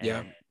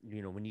 And,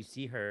 when you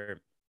see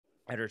her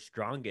at her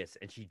strongest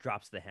and she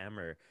drops the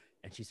hammer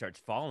and she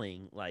starts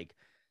falling, like,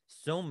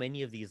 so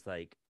many of these,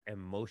 like,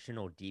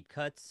 emotional deep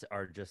cuts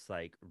are just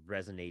like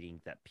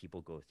resonating that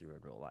people go through in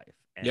real life.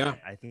 And Yeah.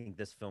 I think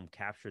this film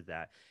captured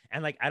that.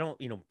 And like, I don't,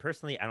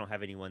 personally, I don't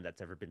have anyone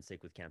that's ever been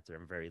sick with cancer.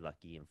 I'm very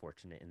lucky and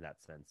fortunate in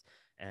that sense.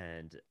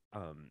 And,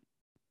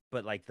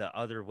 but like the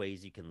other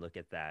ways you can look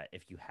at that,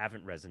 if you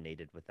haven't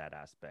resonated with that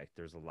aspect,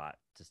 there's a lot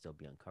to still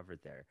be uncovered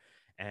there.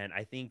 And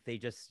I think they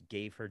just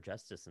gave her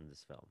justice in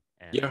this film.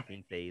 And I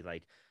think they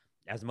like,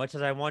 as much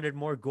as I wanted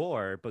more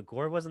gore, but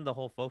gore wasn't the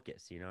whole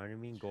focus. You know what I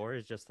mean? Gore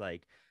is just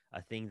like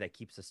a thing that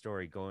keeps the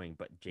story going.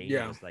 But Jane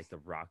was like the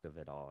rock of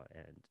it all,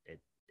 and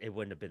it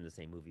wouldn't have been the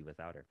same movie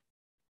without her.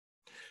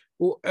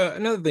 Well,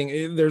 another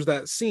thing, there's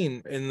that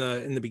scene in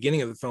the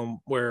beginning of the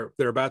film where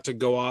they're about to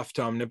go off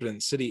to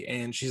Omnipotent City,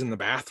 and she's in the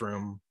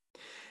bathroom,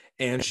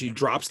 and she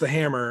drops the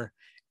hammer,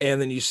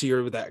 and then you see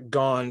her with that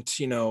gaunt,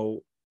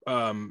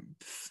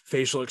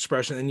 facial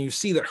expression, and you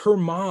see that her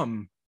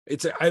mom.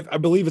 I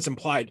believe it's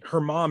implied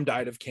her mom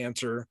died of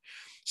cancer,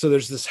 so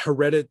there's this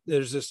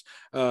hereditary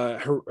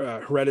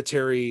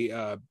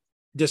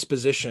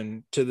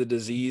disposition to the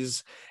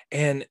disease,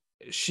 and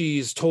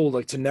she's told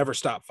like to never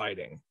stop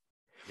fighting.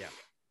 Yeah.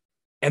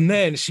 And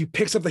then she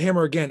picks up the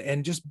hammer again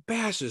and just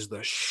bashes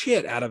the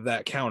shit out of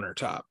that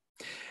countertop.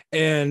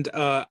 And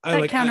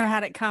counter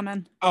had it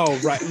coming. Oh,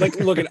 right. Like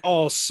looking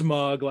all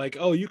smug, like,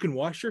 oh, you can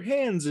wash your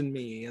hands in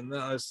me. And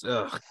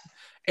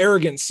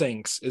arrogant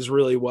sinks is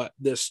really what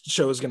this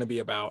show is going to be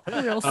about.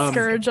 The real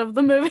scourge of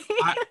the movie.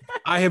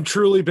 I have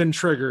truly been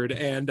triggered,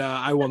 and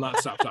I will not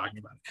stop talking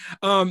about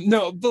it.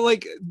 No, but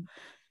like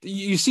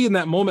you see in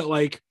that moment,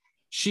 like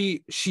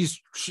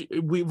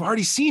we've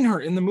already seen her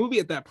in the movie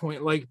at that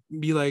point, like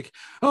be like,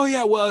 oh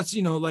yeah, well, it's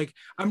like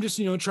I'm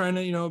just trying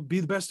to be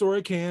the best Thor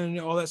I can and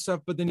all that stuff.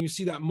 But then you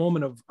see that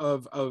moment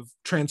of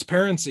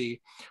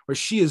transparency where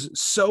she is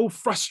so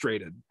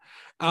frustrated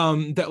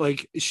that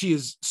like she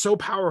is so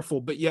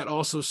powerful but yet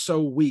also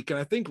so weak. And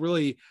I think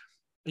really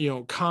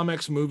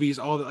comics, movies,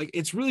 all that, like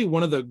it's really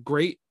one of the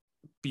great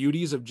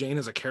beauties of Jane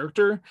as a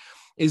character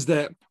is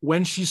that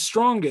when she's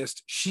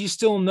strongest, she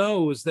still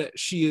knows that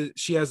she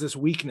has this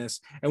weakness,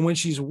 and when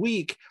she's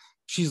weak,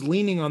 she's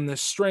leaning on this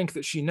strength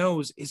that she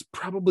knows is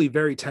probably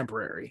very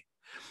temporary.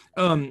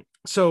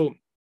 So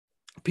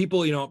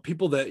people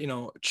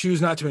that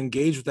choose not to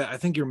engage with that, I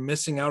think you're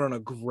missing out on a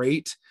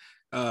great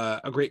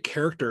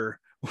character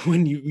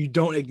when you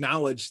don't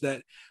acknowledge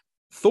that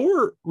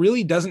Thor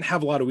really doesn't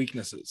have a lot of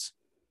weaknesses.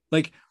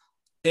 Like,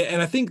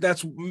 and I think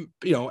that's,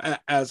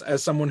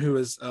 as someone who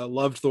has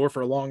loved Thor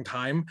for a long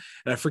time,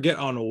 and I forget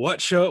on what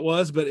show it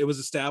was, but it was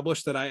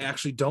established that I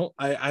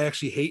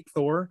actually hate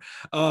Thor,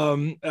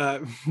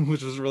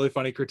 which was a really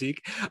funny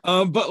critique.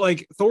 But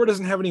like Thor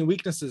doesn't have any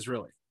weaknesses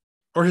really,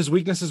 or his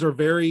weaknesses are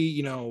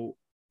very,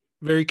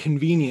 very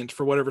convenient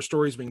for whatever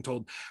story is being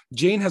told.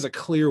 Jane has a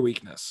clear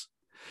weakness.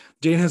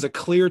 Jane has a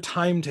clear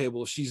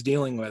timetable she's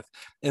dealing with.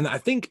 And I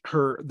think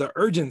the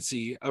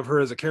urgency of her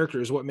as a character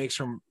is what makes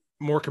her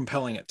more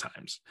compelling at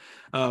times.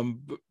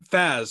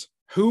 Faz,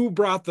 who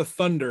brought the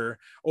thunder,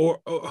 or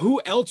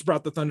who else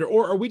brought the thunder,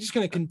 or are we just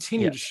going to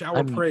continue to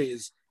shower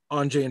praise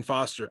on Jane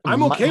Foster?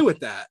 I'm okay with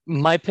that.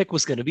 My pick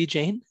was going to be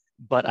Jane,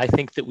 but I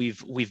think that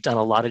we've done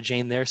a lot of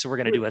Jane there, so we're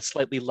going to do a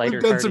slightly lighter.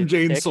 We've done some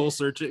Jane soul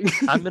searching.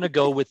 I'm going to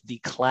go with the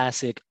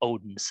classic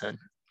Odinson.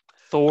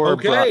 Thor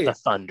brought the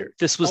thunder.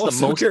 This was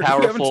the most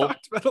powerful.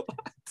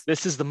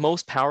 This is the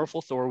most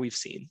powerful Thor we've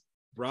seen.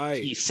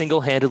 Right. He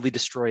single-handedly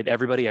destroyed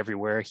everybody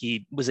everywhere.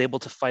 He was able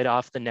to fight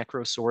off the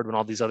Necro sword when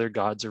all these other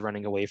gods are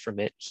running away from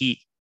it. He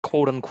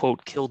quote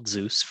unquote killed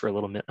Zeus for a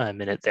little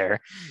minute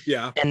there.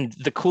 Yeah. And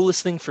the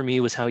coolest thing for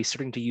me was how he's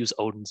starting to use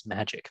Odin's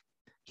magic.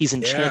 He's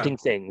enchanting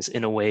things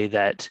in a way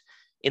that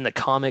in the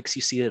comics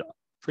you see it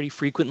pretty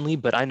frequently,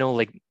 but I know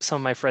like some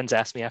of my friends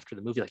asked me after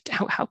the movie, like,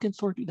 how can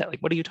Thor do that? Like,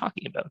 what are you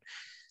talking about?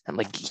 I'm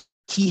like,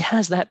 he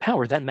has that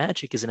power. That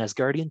magic is an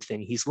Asgardian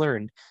thing he's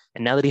learned.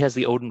 And now that he has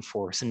the Odin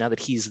Force, and now that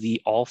he's the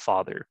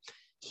All-Father,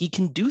 he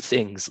can do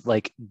things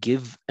like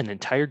give an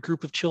entire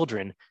group of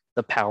children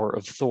the power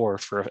of Thor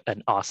for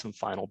an awesome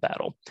final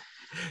battle.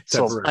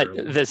 So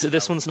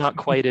this one's not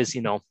quite as,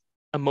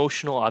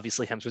 emotional.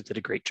 Obviously, Hemsworth did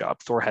a great job.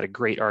 Thor had a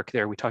great arc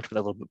there. We talked about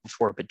that a little bit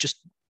before, but just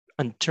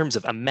in terms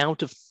of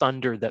amount of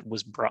thunder that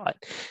was brought,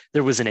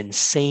 there was an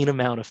insane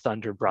amount of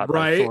thunder brought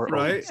by Thor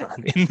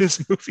in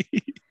this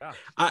movie. Yeah,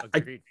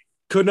 I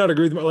could not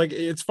agree with more. Like,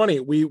 it's funny,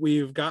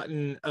 we've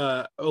gotten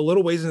a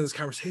little ways into this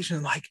conversation,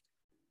 and like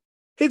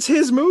it's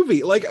his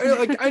movie. Like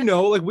I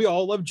know, like we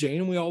all love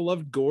Jane and we all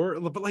loved Gore,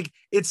 but like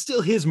it's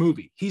still his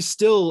movie. He's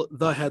still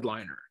the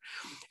headliner,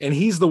 and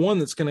he's the one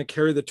that's going to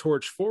carry the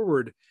torch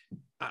forward.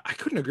 I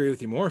couldn't agree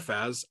with you more,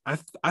 Faz. I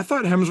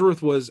thought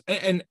Hemsworth was,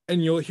 and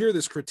you'll hear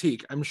this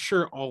critique. I'm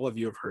sure all of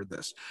you have heard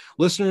this.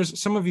 Listeners,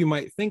 some of you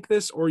might think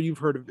this, or you've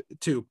heard of it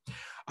too.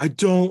 I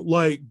don't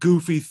like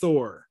goofy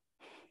Thor.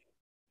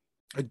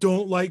 I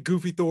don't like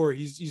goofy Thor.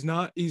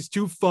 He's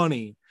too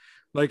funny.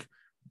 Like,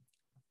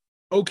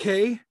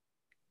 okay.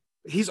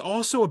 He's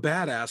also a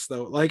badass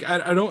though. Like,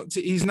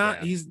 it's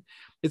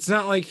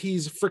not like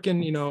he's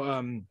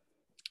freaking,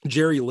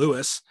 Jerry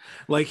Lewis.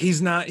 Like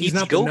he's not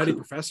the Nutty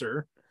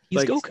Professor.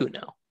 He's like, Goku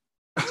now.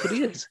 That's what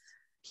he is.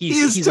 He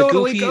is He's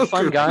totally a goofy,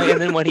 fun Goku. guy, and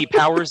then when he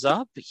powers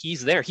up,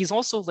 he's there. He's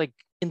also like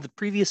in the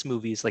previous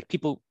movies, like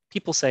people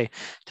say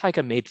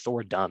Taika made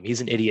Thor dumb.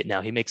 He's an idiot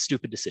now. He makes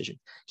stupid decisions.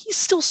 He's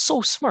still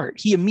so smart.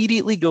 He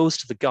immediately goes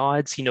to the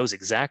gods. He knows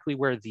exactly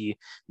where the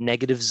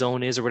negative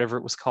zone is or whatever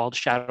it was called,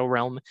 Shadow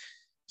Realm.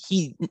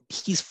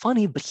 He's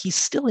funny, but he's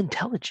still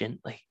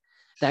intelligent. Like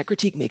that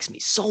critique makes me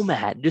so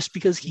mad. Just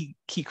because he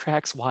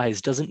cracks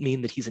wise doesn't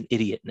mean that he's an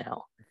idiot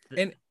now.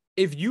 And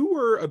if you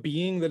were a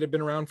being that had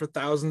been around for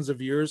thousands of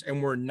years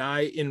and were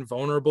nigh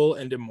invulnerable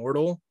and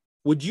immortal,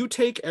 would you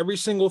take every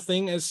single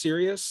thing as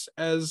serious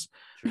as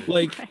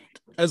like Right.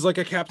 as like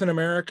a Captain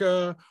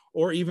America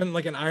or even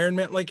like an Iron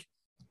Man? Like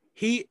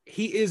he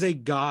is a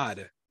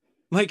god.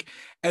 Like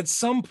at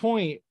some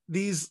point,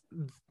 these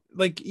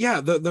like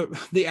yeah,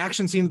 the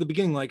action scene at the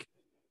beginning, like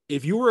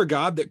if you were a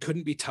god that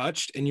couldn't be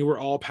touched and you were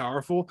all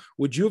powerful,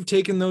 would you have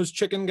taken those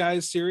chicken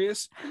guys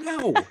serious?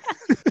 No.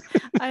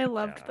 I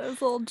loved Yeah.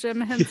 those little Jim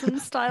Henson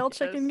style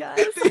chicken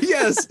guys.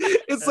 Yes,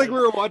 it's like we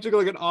were watching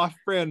like an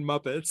off-brand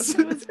Muppets.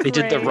 It was They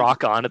did the great.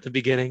 rock on at the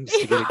beginning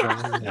just to get it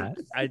going. Yeah.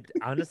 I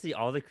honestly,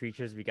 all the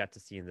creatures we got to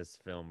see in this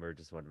film were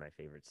just one of my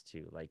favorites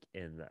too. Like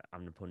in the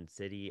Omnipotent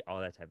City, all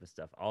that type of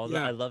stuff.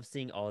 Yeah. I love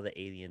seeing all the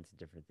aliens and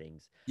different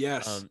things.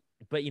 Yes.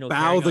 But Bao,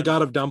 carrying the on-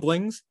 god of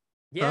dumplings.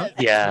 Yeah,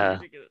 Yeah.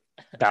 ridiculous.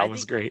 That I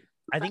was think- great.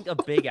 I think a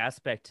big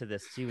aspect to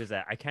this too is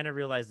that I kind of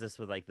realized this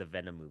with like the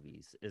Venom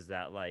movies is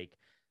that like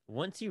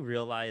once you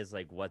realize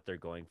like what they're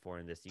going for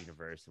in this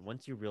universe,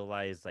 once you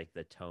realize like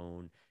the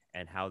tone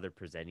and how they're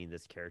presenting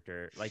this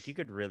character, like you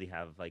could really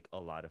have like a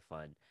lot of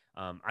fun.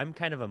 I'm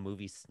kind of a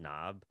movie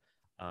snob.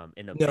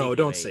 In a No, big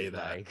don't way, say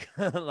that.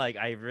 Like, like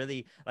I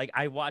really like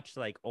I watched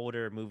like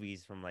older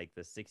movies from like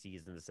the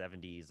 60s and the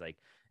 70s, like,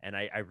 and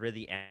I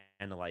really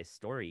analyze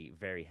story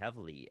very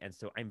heavily, and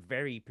so I'm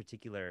very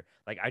particular.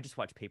 Like I just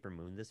watched Paper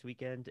Moon this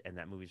weekend, and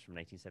that movie's from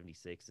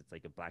 1976. It's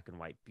like a black and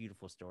white,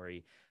 beautiful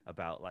story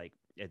about like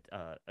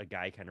a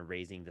guy kind of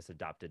raising this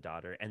adopted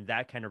daughter, and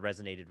that kind of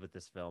resonated with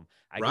this film.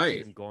 I can see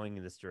Right. them going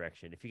in this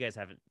direction. If you guys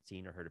haven't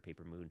seen or heard of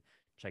Paper Moon,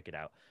 check it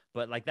out.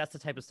 But like that's the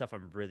type of stuff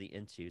I'm really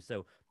into.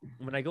 So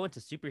when I go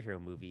into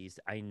superhero movies,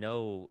 I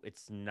know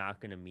it's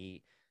not going to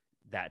meet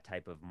that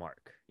type of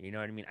mark. You know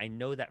what I mean? I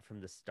know that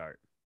from the start.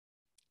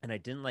 And I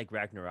didn't like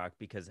Ragnarok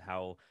because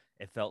how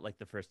it felt like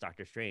the first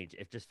Doctor Strange.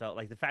 It just felt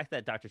like the fact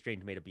that Doctor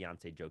Strange made a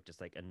Beyonce joke just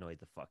like annoyed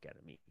the fuck out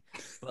of me.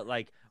 But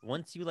like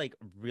once you like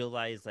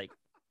realize like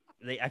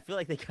I feel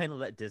like they kind of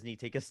let Disney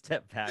take a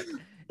step back in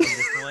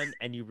this one,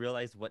 and you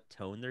realize what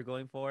tone they're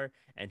going for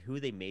and who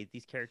they made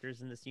these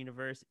characters in this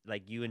universe.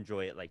 Like you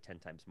enjoy it like 10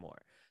 times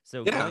more.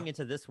 So Yeah. going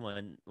into this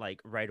one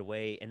like right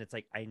away, and it's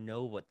like I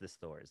know what this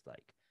Thor is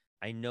like.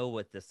 I know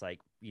what this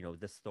like, you know,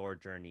 this Thor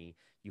journey.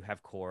 You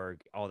have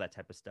Korg, all that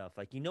type of stuff.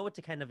 Like you know what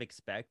to kind of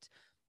expect.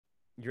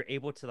 You're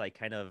able to like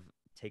kind of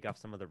take off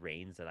some of the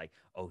reins that like,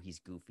 oh, he's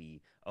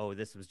goofy. Oh,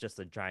 this was just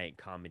a giant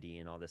comedy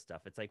and all this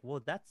stuff. It's like,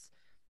 well, that's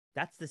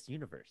this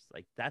universe.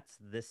 Like that's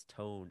this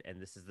tone,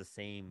 and this is the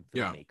same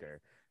Yeah.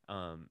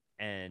 filmmaker.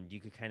 And you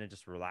could kind of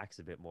just relax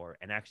a bit more.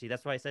 And actually,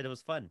 that's why I said it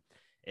was fun.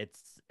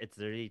 It's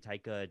literally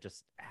Taika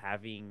just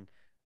having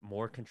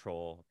more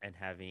control and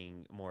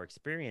having more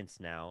experience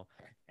now,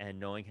 and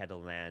knowing how to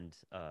land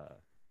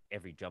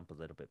every jump a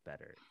little bit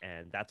better.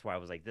 And that's why I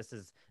was like, this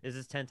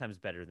is 10 times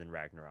better than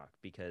Ragnarok,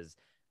 because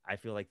I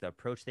feel like the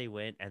approach they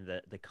went and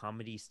the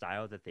comedy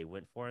style that they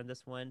went for in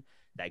this one,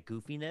 that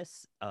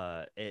goofiness,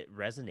 it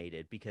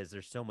resonated because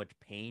there's so much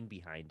pain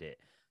behind it.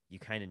 You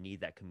kind of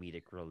need that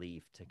comedic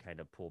relief to kind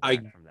of pull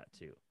back from that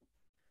too.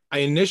 I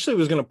initially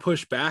was going to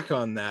push back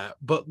on that,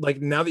 but like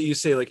now that you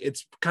say like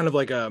it's kind of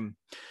like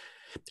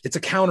it's a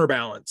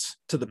counterbalance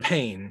to the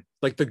pain.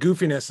 Like the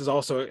goofiness is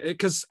also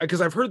because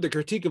I've heard the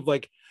critique of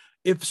like,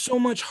 if so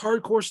much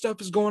hardcore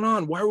stuff is going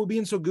on, why are we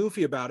being so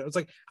goofy about it? It's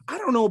like, I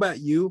don't know about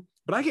you,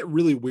 but I get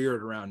really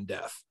weird around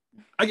death.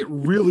 I get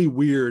really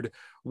weird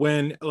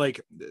when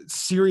like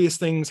serious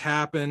things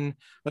happen.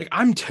 Like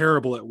I'm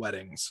terrible at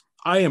weddings.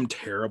 I am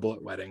terrible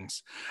at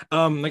weddings.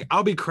 Like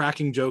I'll be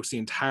cracking jokes the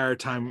entire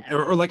time,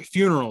 or like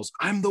funerals.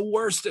 I'm the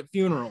worst at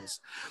funerals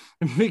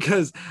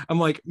because I'm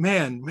like,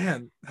 man.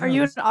 Are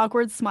you an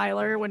awkward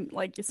smiler when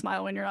like you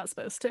smile when you're not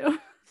supposed to?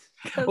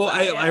 'Cause Well,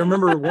 I am.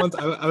 remember once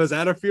I was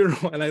at a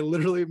funeral and I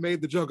literally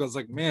made the joke. I was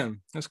like,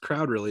 man, this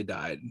crowd really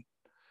died.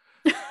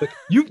 Like,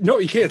 you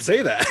can't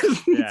say that.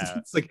 Yeah.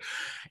 It's like,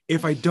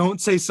 if I don't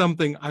say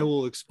something, I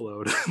will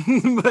explode.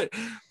 But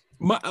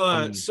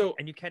so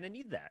And you kind of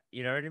need that,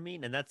 you know what I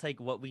mean? And that's like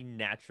what we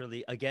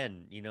naturally,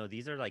 again, you know,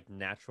 these are like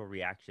natural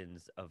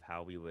reactions of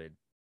how we would,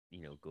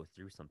 you know, go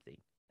through something.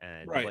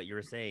 And Right. what you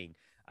were saying,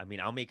 I mean,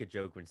 I'll make a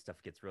joke when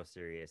stuff gets real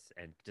serious,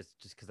 and just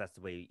because that's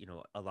the way, you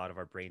know, a lot of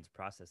our brains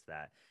process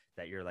that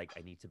you're like,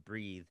 I need to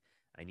breathe,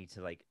 I need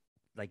to like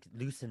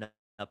loosen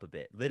up a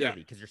bit,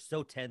 literally, because you're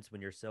so tense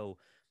when you're so,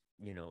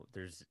 you know,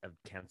 there's a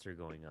cancer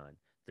going on,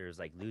 there's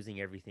like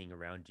losing everything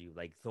around you.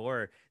 Like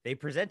Thor, they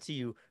present to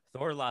you,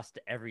 Thor lost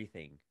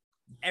everything.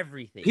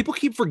 people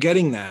keep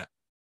forgetting that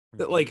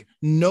Mhm. like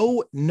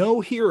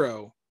no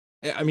hero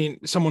I mean,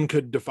 someone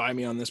could defy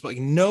me on this, but like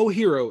no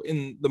hero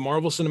in the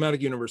Marvel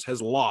Cinematic Universe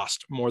has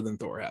lost more than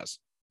Thor has.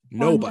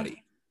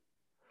 Nobody.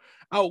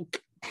 Oh,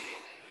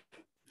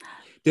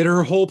 did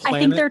her whole planet?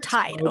 I think they're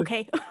tied. explode?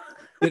 Okay.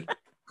 Did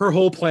her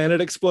whole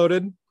planet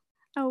exploded?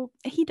 Oh,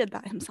 he did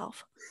that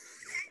himself.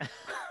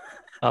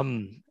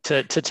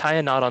 To tie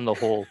a knot on the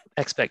whole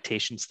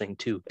expectations thing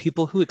too,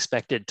 people who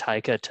expected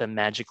Taika to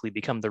magically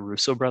become the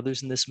Russo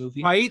brothers in this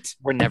movie Right?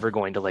 were never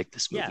going to like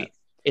this movie. Yeah.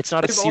 It's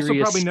not I've a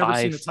serious also probably never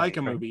seen a spy Taika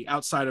film. movie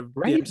outside of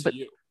Right, the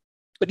MCU.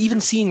 But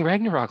even seeing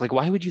Ragnarok, like,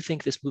 why would you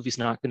think this movie's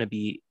not going to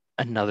be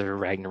another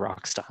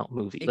Ragnarok style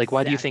movie? Like,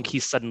 why do you think Exactly.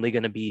 he's suddenly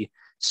going to be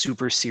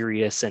super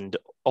serious and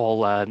all?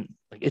 Like,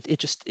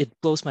 it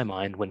blows my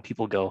mind when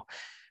people go, it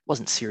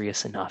wasn't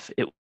serious enough.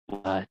 It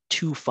was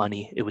too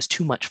funny. It was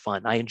too much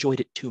fun. I enjoyed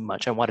it too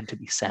much. I wanted to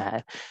be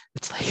sad.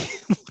 It's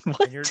like,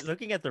 what? And you're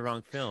looking at the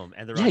wrong film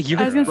and the Yeah, wrong. you're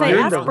I was gonna say, Right.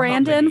 ask Wrong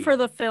Brandon comedy. for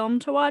the film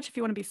to watch if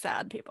you want to be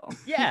sad, people.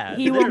 Yeah,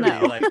 He will literally,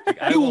 know. Like,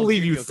 I He will won't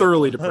leave you feel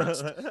thoroughly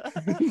comfortable.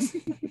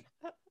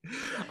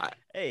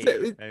 Hey,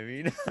 it- I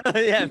mean,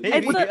 yeah,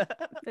 maybe.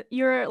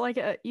 You're like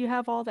you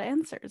have all the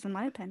answers, in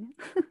my opinion.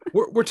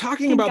 We're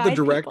talking Can about the guide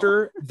people.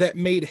 director that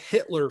made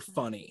Hitler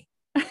funny.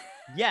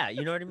 Yeah,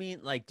 you know what I mean?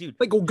 Like, dude,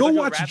 Like, go Jojo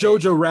watch Rabbit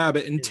Jojo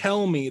Rabbit and is-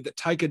 tell me that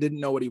Taika didn't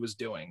know what he was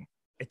doing.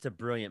 It's a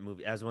brilliant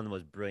movie. As one of the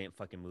most brilliant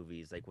fucking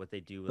movies. Like what they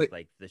do with Like-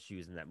 like the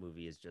shoes in that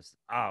movie is just,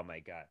 oh my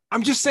god.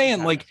 I'm just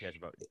saying, like,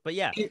 But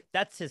yeah, it-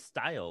 that's his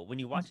style. When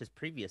you watch his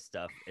previous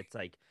stuff, it's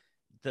like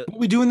the what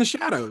we do in the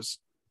shadows.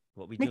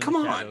 what we I mean, do come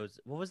in the on. shadows.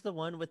 What was the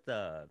one with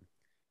the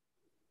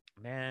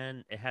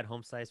man? It had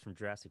Home Slice from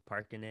Jurassic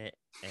Park in it,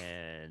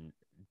 and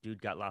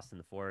dude got lost in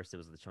the forest. It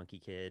was the chunky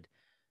kid.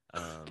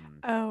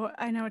 Oh,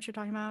 I know what you're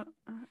talking about.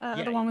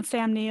 Yeah. The one with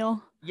Sam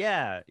Neill.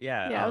 Yeah.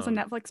 Yeah, it was a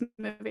Netflix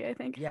movie, I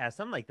think. Yeah,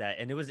 something like that.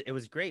 And it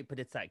was great, but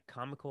it's that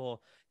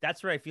comical.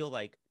 That's where I feel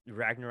like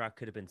Ragnarok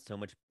could have been so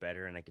much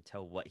better, and I could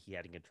tell what he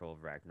had in control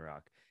of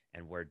Ragnarok,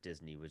 and where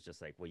Disney was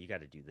just like, well, you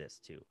got to do this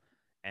too.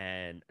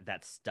 And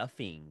that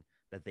stuffing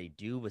that they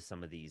do with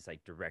some of these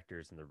like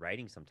directors and the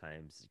writing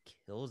sometimes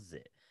kills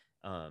it.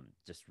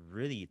 Just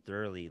really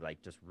thoroughly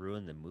like just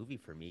ruined the movie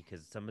for me,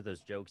 because some of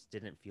those jokes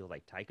didn't feel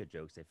like Taika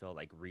jokes. They felt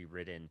like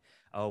rewritten.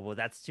 Oh, well,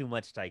 that's too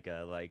much,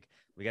 Taika. Like,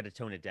 we got to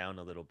tone it down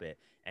a little bit.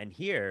 And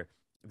here,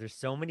 there's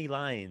so many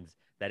lines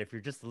that if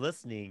you're just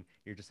listening,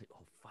 you're just like,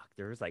 oh fuck,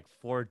 there was like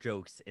 4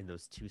 jokes in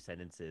those 2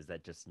 sentences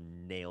that just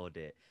nailed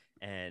it.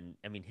 And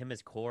I mean, him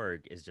as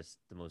Korg is just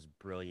the most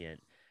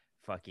brilliant,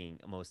 fucking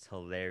most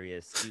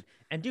hilarious dude.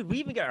 And dude, we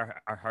even got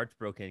our hearts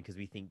broken because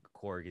we think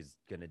Korg is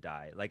gonna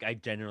die. Like, I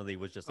generally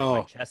was just like, my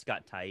Oh. chest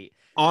got tight.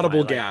 Audible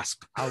like,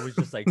 gasp. I was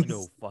just like,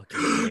 no fucking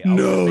way.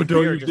 No, like,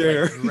 don't they are you just,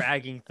 dare. Like,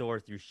 dragging Thor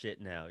through shit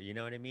now. You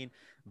know what I mean?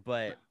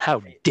 But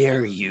How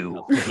dare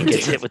you? He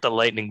gets hit with the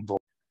lightning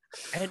bolt.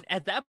 and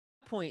at that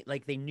point,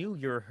 like, they knew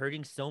you were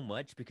hurting so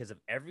much because of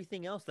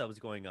everything else that was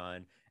going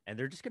on, and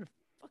they're just gonna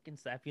fucking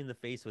slap you in the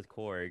face with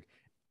Korg.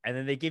 And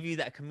then they give you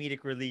that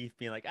comedic relief,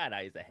 being like, now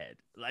he's ahead.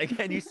 Like,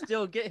 and you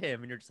still get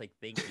him, and you're just like,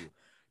 thank you.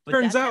 But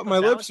Turns that out type of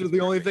my balance lips are is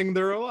the only perfect. thing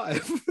that are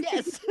alive.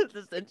 Yes,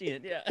 the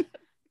sentient, yeah.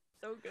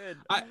 So good.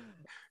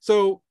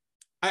 So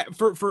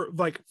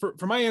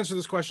for my answer to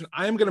this question,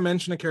 I am going to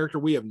mention a character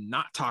we have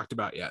not talked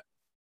about yet.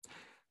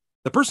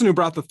 The person who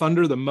brought the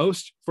thunder the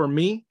most for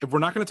me, if we're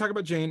not going to talk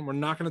about Jane, we're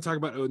not going to talk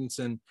about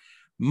Odinson,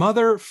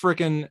 mother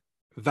frickin'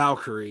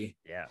 Valkyrie.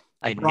 Yeah.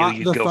 I knew Brought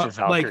you'd the go fu-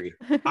 for Valkyrie.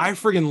 I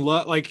friggin'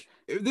 love, like,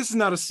 this is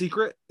not a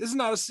secret. This is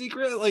not a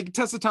secret. Like,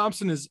 Tessa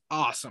Thompson is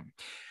awesome.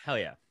 Hell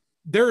yeah.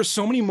 There are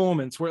so many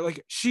moments where,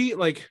 like, she,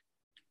 like,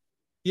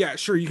 yeah,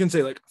 sure, you can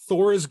say, like,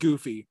 Thor is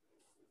goofy.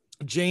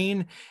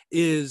 Jane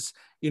is,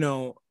 you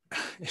know,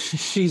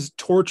 she's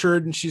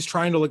tortured and she's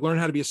trying to, like, learn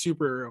how to be a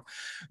superhero.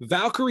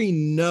 Valkyrie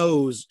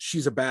knows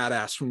she's a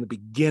badass from the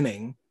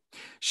beginning.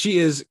 She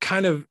is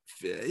kind of,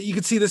 you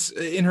can see this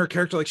in her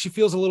character, like, she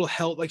feels a little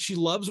held, like, she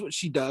loves what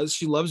she does,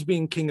 she loves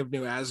being king of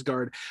New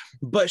Asgard,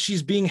 but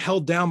she's being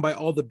held down by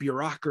all the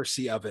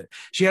bureaucracy of it.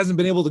 She hasn't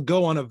been able to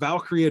go on a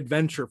Valkyrie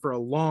adventure for a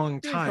long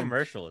Doing time,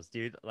 commercials,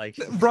 dude. Like,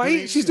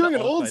 right? She's doing an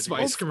the Old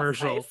Spice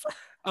commercial.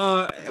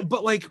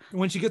 But like,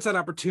 when she gets that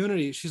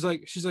opportunity, she's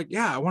like,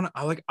 yeah, I want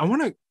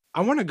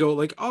to go,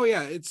 like, oh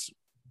yeah, it's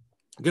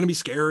gonna be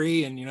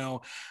scary, and, you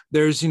know,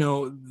 there's, you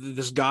know,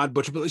 this god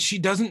butcher, but she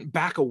doesn't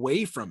back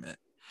away from it.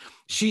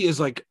 She is,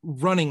 like,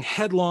 running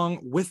headlong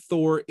with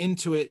Thor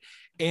into it,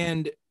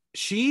 and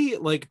she,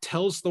 like,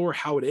 tells Thor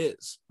how it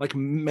is, like,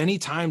 many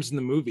times in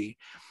the movie.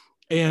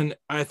 And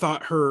I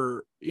thought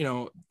her, you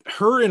know,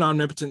 her in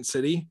Omnipotent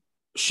City,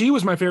 she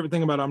was my favorite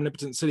thing about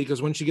Omnipotent City,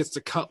 because when she gets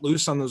to cut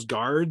loose on those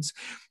guards,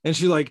 and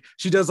she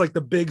does, like,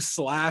 the big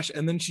slash,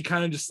 and then she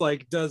kind of just,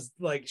 like, does,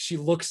 like, she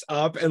looks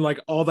up, and, like,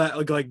 all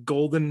that, like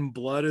golden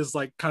blood is,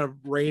 like, kind of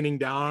raining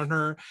down on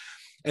her.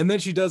 And then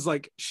she does,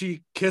 like,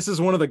 she kisses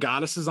one of the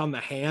goddesses on the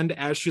hand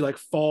as she, like,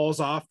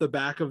 falls off the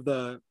back of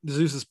the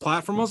Zeus's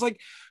platform. I was like,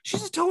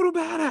 she's a total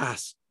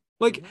badass.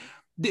 Like,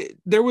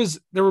 there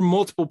were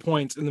multiple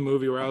points in the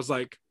movie where I was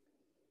like,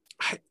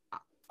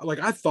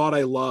 I thought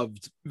I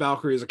loved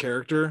Valkyrie as a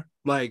character,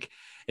 like,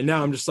 and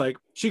now I'm just like,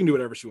 she can do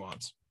whatever she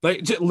wants.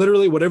 Like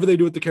literally whatever they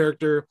do with the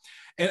character.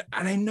 And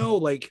I know,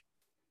 like,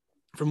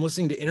 from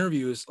listening to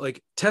interviews,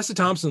 like Tessa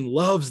Thompson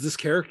loves this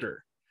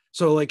character.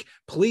 So like,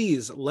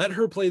 please let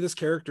her play this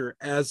character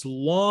as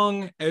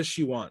long as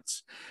she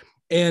wants.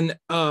 And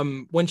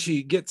when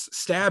she gets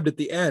stabbed at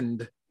the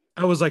end,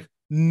 I was like,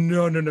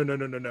 no.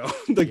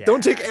 Like, Yeah,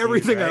 don't take dude,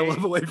 everything I right?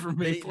 love away from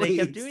me, They please.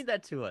 kept doing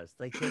that to us.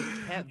 Like they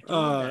kept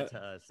doing that to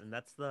us, and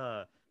that's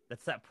that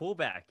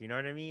pullback. You know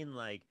what I mean?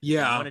 Like,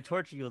 Yeah. I want to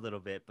torture you a little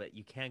bit, but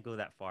you can't go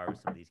that far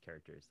with some of these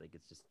characters. Like,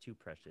 it's just too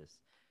precious.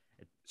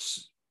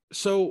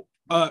 So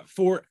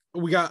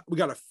we got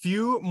a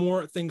few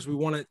more things we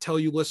want to tell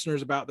you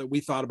listeners about that we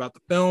thought about the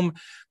film.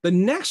 The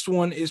next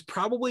one is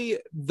probably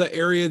the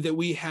area that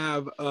we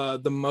have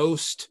the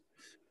most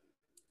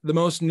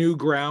new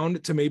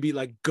ground to maybe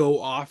like go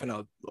off in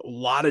a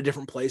lot of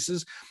different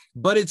places,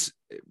 but it's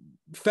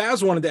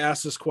Faz wanted to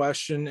ask this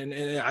question,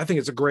 and I think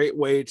it's a great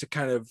way to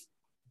kind of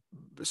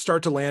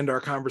start to land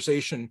our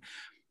conversation.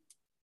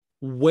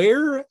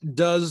 Where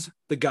does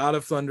the God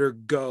of Thunder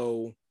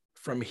go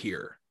from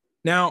here?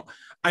 Now,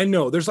 I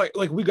know there's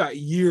like we got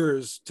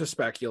years to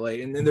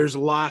speculate, and there's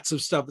lots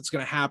of stuff that's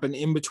going to happen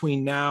in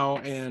between now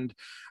and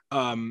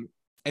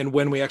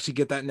when we actually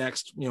get that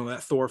next,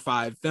 that Thor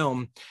 5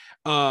 film.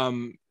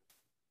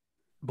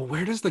 But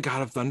where does the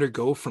God of Thunder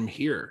go from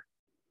here?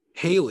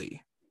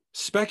 Haley,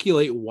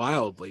 speculate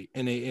wildly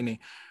in a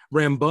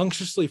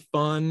rambunctiously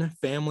fun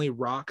family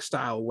rock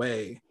style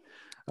way.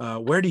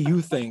 Where do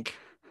you think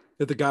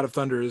that the God of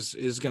Thunder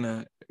is going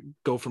to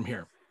go from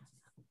here?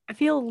 I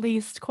feel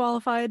least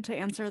qualified to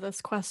answer this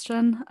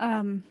question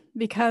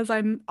because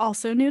I'm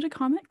also new to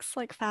comics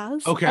like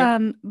Faz.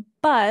 Okay.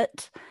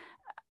 But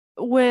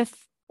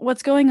with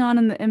what's going on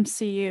in the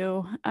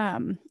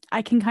MCU,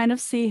 I can kind of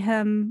see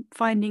him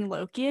finding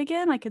Loki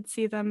again. I could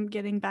see them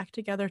getting back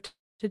together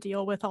to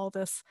deal with all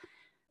this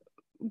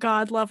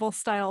god level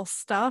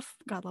stuff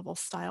that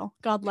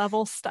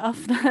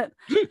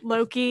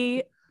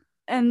Loki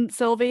and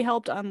Sylvie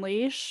helped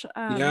unleash.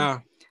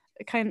 Loki's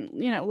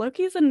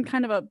in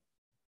kind of a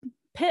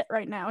pit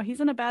right now. He's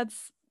in a bad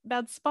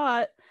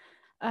spot.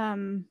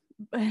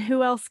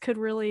 Who else could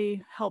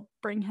really help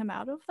bring him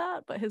out of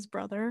that but his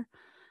brother?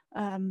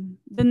 Then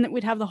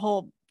we'd have the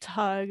whole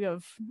tug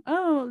of,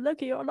 oh,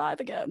 Loki, you're alive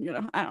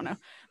again. I don't know,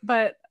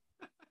 but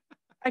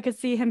I could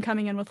see him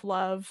coming in with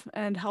love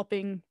and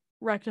helping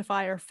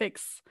rectify or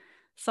fix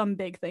some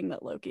big thing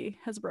that Loki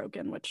has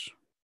broken, which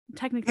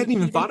technically I hadn't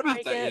even thought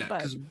about that yet,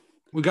 because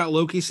we got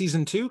Loki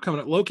season 2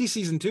 coming up. Loki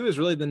season 2 is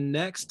really the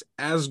next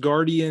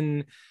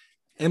Asgardian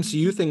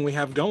MCU thing we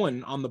have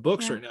going on the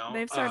books right now.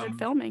 They've started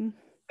filming.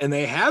 And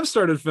they have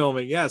started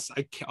filming. Yes.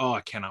 I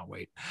cannot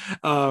wait.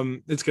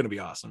 It's going to be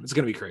awesome. It's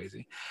going to be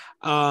crazy.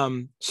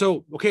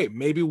 So, okay,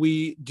 maybe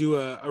we do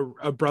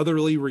a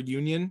brotherly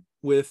reunion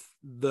with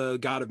the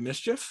God of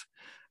Mischief.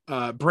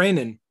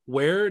 Brandon,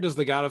 where does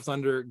the God of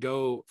Thunder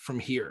go from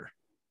here?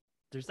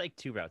 There's like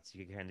 2 routes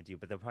you can kind of do,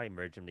 but they'll probably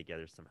merge them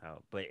together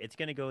somehow. But it's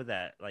going to go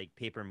that like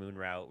Paper Moon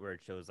route where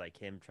it shows like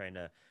him trying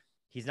to,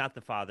 he's not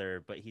the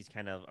father, but he's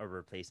kind of a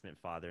replacement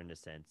father in a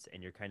sense.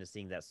 And you're kind of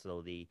seeing that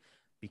slowly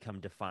become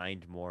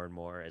defined more and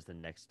more as the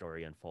next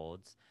story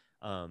unfolds.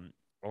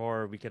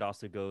 Or we could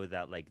also go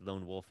that like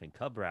lone wolf and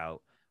cub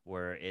route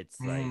where it's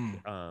like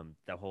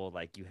the whole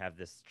like you have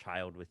this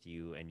child with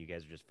you and you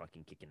guys are just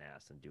fucking kicking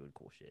ass and doing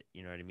cool shit.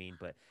 You know what I mean?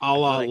 But a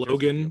la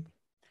Logan.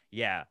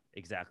 Yeah,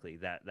 exactly.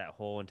 That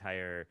whole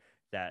entire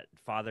that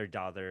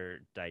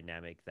father-daughter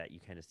dynamic that you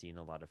kind of see in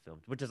a lot of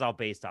films, which is all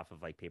based off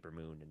of like Paper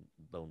Moon and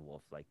Lone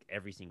Wolf, like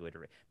every single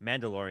iteration.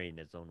 Mandalorian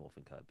is Lone Wolf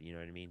and Cub, you know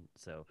what I mean?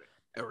 So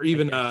or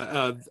even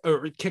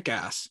or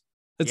Kick-Ass.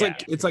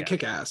 It's like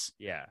Kick-Ass.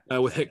 Yeah.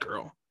 With Hit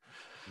Girl.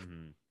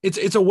 Mm-hmm.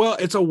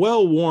 It's a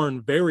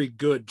well-worn, very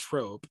good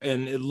trope,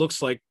 and it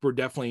looks like we're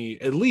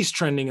definitely at least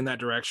trending in that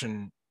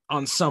direction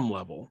on some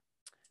level.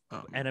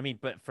 And I mean,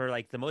 but for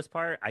like the most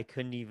part, I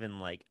couldn't even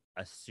like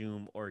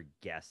assume or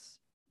guess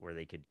where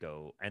they could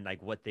go and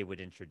like what they would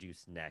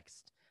introduce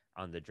next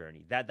on the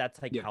journey. That's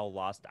like how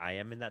lost I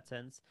am in that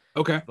sense.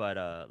 Okay.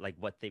 But like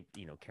what they,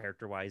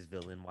 character wise,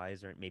 villain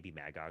wise, or maybe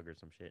Magog or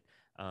some shit.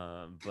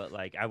 But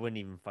like I wouldn't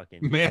even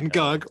fucking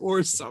Magog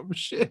or some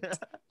shit.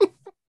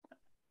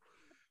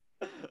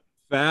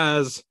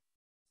 Faz,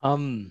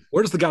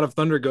 where does the God of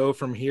Thunder go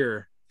from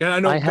here? Yeah, I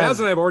know Faz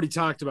and I have already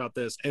talked about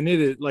this, and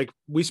it is like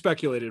we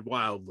speculated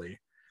wildly.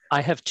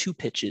 I have 2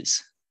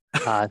 pitches.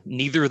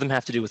 Neither of them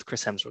have to do with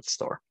Chris Hemsworth's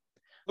Thor.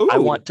 Ooh. I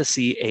want to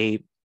see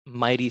a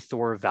Mighty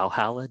Thor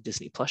Valhalla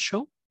Disney Plus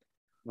show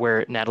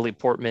where Natalie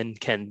Portman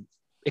can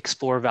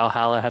explore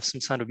Valhalla, have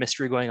some kind of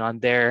mystery going on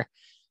there.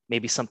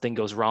 Maybe something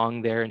goes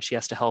wrong there and she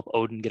has to help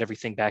Odin get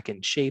everything back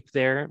in shape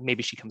there.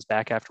 Maybe she comes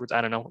back afterwards.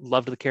 I don't know.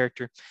 Loved the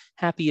character.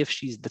 Happy if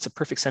that's a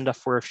perfect send-off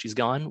for her if she's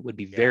gone. Would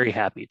be very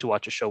happy to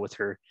watch a show with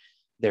her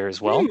there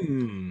as well.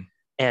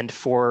 And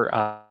for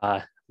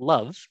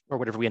Love, or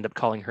whatever we end up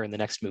calling her in the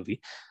next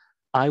movie,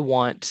 I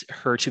want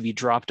her to be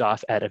dropped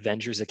off at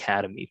Avengers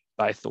Academy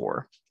by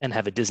Thor and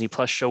have a Disney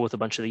Plus show with a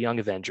bunch of the Young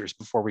Avengers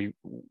before we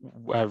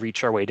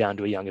reach our way down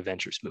to a Young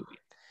Avengers movie.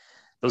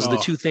 Those are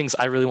the two things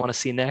I really want to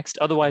see next.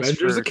 Otherwise,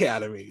 Avengers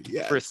Academy,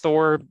 yes. For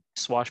Thor,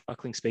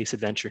 swashbuckling space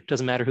adventure.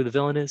 Doesn't matter who the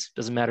villain is.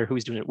 Doesn't matter who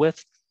he's doing it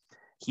with.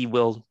 He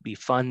will be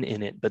fun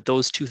in it. But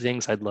those two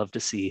things I'd love to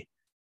see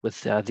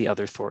with the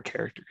other Thor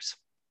characters.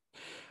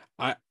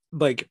 I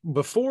like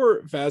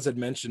before Vaz had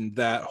mentioned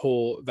that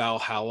whole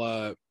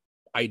Valhalla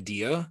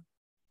idea.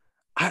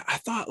 I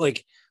thought,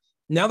 like,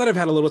 now that I've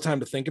had a little time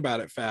to think about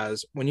it,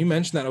 Faz, when you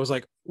mentioned that, I was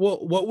like, well,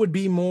 what would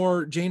be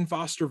more Jane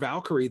Foster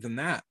Valkyrie than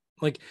that?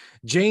 Like,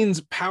 Jane's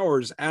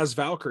powers as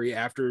Valkyrie,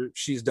 after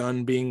she's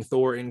done being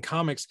Thor in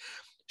comics,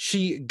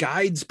 she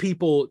guides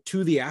people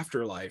to the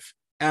afterlife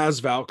as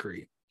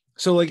Valkyrie.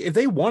 So, like, if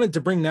they wanted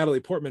to bring Natalie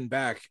Portman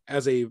back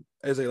as a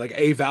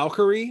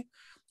Valkyrie,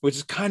 which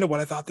is kind of what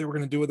I thought they were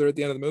going to do with her at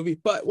the end of the movie,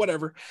 but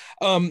whatever.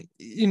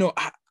 You know,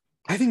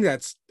 I think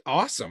that's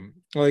awesome.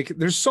 Like,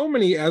 there's so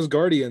many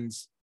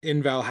Asgardians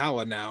in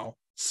Valhalla now,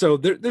 so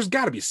there's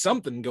got to be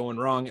something going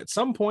wrong at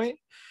some point.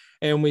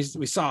 And we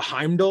saw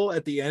Heimdall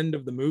at the end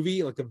of the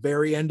movie, like the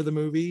very end of the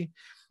movie.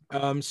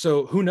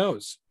 So who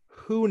knows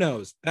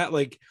that,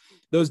 like,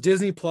 those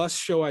Disney Plus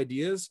show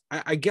ideas,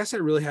 I guess I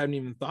really hadn't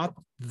even thought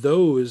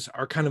those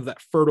are kind of that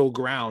fertile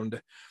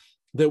ground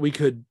that we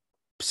could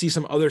see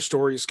some other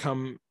stories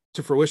come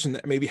to fruition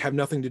that maybe have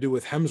nothing to do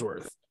with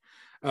Hemsworth.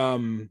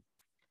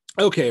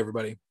 Okay,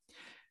 everybody,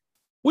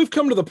 we've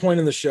come to the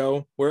point in the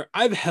show where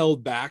I've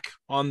held back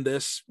on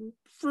this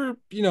for,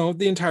 you know,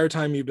 the entire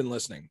time you've been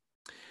listening.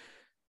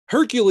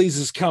 Hercules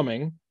is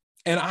coming,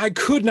 and I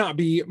could not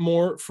be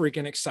more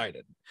freaking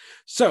excited.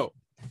 So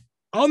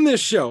on this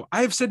show,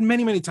 I have said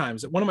many, many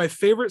times that one of my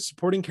favorite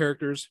supporting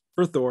characters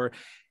for Thor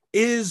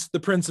is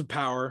the Prince of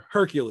Power,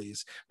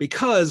 Hercules,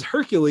 because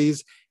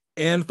Hercules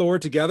and Thor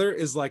together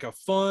is like a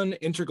fun,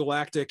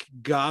 intergalactic,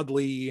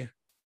 godly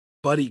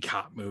buddy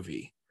cop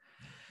movie.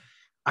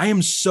 I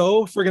am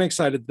so freaking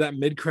excited that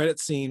mid-credit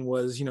scene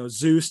was, you know,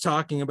 Zeus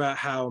talking about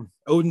how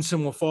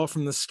Odinson will fall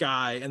from the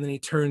sky, and then he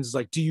turns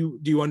like, do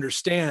you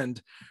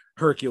understand,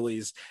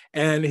 Hercules?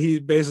 And he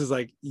basically is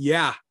like,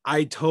 yeah,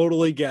 I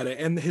totally get it.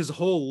 And his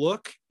whole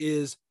look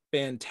is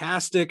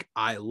fantastic.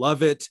 I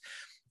love it.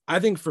 I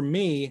think for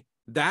me,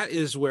 that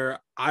is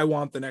where I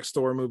want the next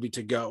Thor movie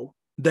to go.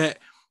 That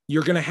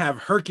you're going to have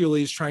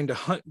Hercules trying to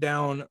hunt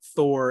down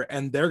Thor,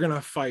 and they're going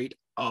to fight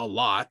a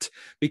lot,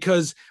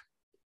 because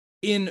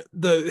in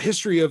the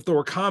history of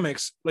Thor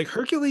comics, like,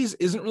 Hercules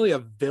isn't really a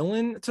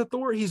villain to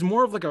Thor. He's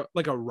more of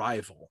like a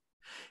rival.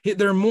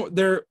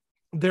 They're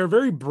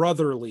very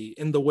brotherly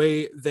in the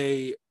way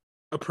they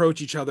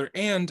approach each other.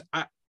 And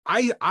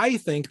I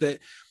think that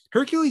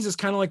Hercules is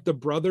kind of like the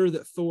brother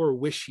that Thor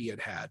wish he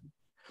had,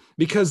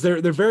 because they're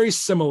very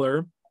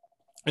similar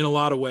in a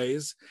lot of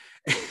ways.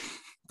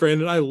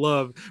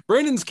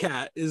 Brandon's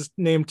cat is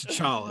named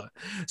T'Challa.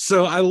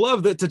 So I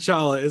love that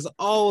T'Challa is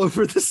all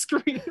over the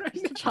screen right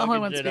now. T'Challa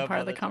wants to be part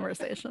of the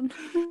conversation.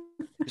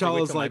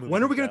 T'Challa's like,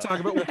 when are we going to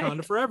talk about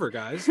Wakanda Forever,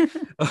 guys?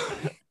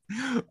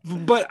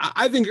 But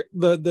I think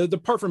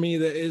the part for me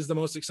that is the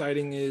most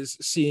exciting is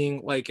seeing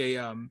like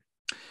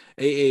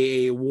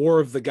a War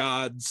of the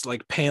Gods,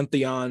 like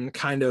pantheon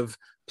kind of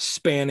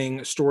spanning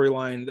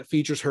storyline that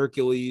features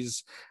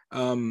Hercules.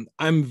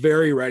 I'm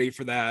very ready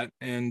for that,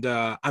 and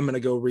I'm gonna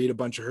go read a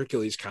bunch of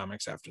Hercules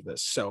comics after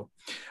this. So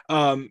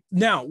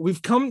now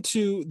we've come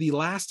to the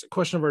last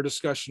question of our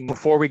discussion.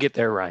 Before we get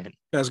there, Ryan,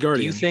 Asgardian,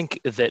 do you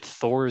think that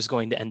Thor is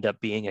going to end up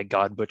being a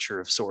god butcher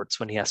of sorts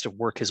when he has to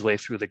work his way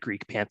through the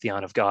Greek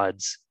pantheon of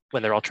gods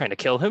when they're all trying to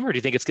kill him, or do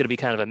you think it's going to be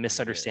kind of a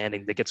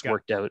misunderstanding that gets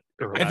worked out?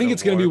 I think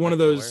it's going to be one of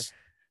those.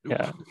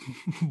 Yeah.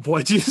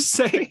 What'd you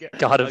say?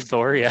 God of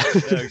Thor, yeah.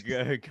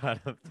 God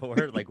of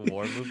Thor, like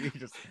war movie.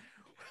 Just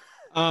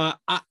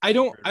I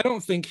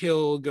don't think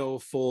he'll go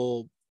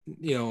full,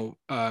 you know,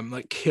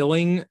 like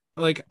killing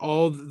like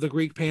all the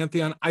Greek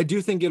pantheon. I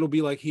do think it'll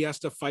be like he has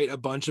to fight a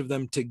bunch of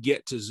them to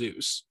get to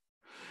Zeus.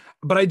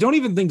 But I don't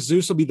even think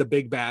Zeus will be the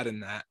big bad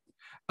in that.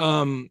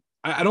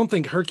 I don't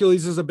think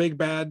Hercules is a big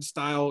bad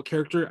style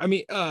character. I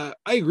mean, I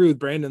agree with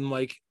Brandon.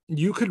 Like,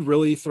 you could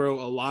really throw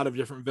a lot of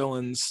different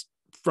villains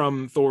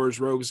from Thor's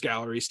rogues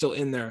gallery still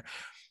in there.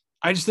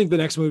 I just think the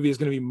next movie is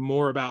going to be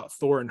more about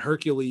Thor and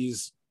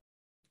Hercules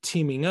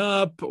teaming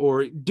up,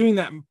 or doing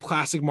that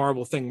classic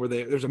Marvel thing where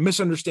there's a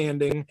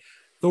misunderstanding.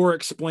 Thor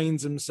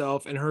explains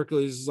himself, and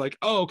Hercules is like,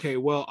 oh, okay,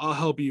 well, I'll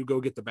help you go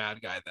get the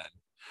bad guy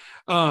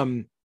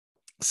then.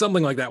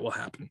 Something like that will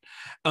happen.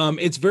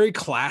 It's very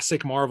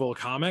classic Marvel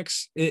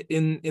comics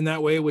in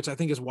that way, which I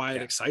think is why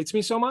it excites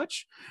me so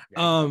much.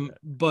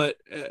 But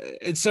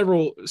it's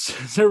several,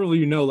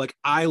 you know, like,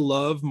 I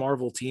love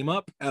Marvel team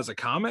up as a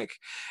comic,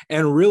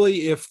 and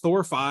really, if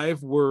Thor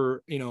 5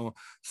 were, you know,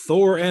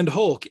 Thor and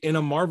Hulk in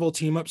a Marvel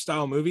team up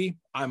style movie,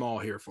 I'm all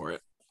here for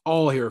it.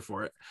 All here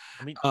for it.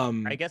 I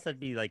mean, I guess that'd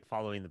be like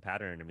following the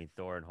pattern. I mean,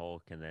 Thor and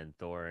Hulk, and then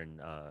Thor and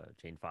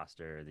Jane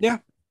Foster. Yeah.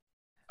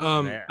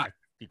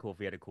 Be cool if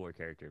we had a cooler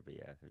character, but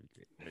yeah,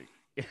 it'd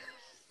be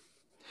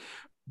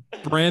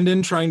great.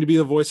 Brandon trying to be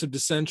the voice of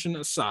dissension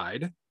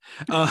aside,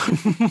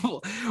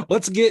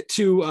 let's get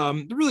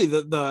to really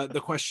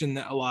the question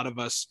that a lot of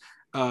us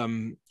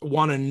want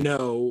to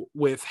know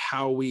with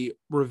how we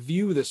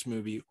review this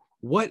movie.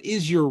 What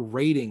is your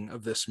rating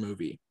of this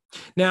movie?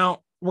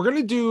 Now, we're going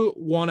to do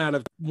 1 out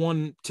of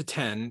 1 to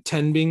 10,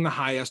 10 being the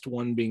highest,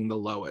 1 being the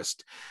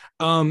lowest.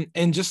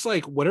 And just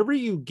like whatever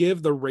you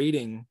give the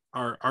rating,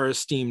 our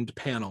esteemed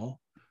panel,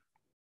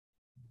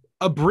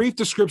 a brief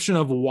description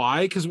of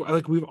why, because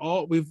like we've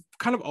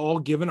kind of all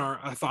given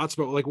our thoughts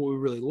about like what we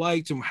really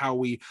liked and how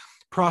we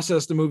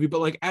processed the movie,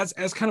 but like as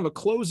kind of a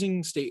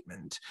closing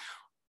statement,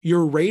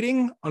 your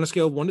rating on a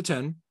scale of 1 to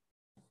 10,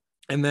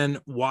 and then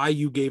why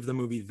you gave the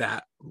movie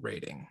that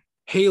rating.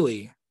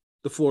 Haley,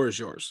 the floor is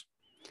yours.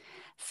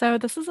 So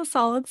this is a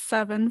solid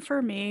 7 for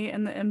me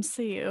in the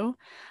MCU.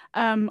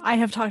 I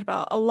have talked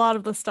about a lot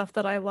of the stuff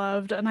that I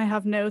loved, and I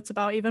have notes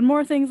about even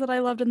more things that I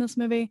loved in this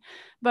movie.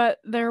 But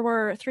there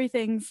were 3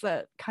 things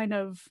that kind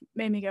of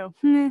made me go,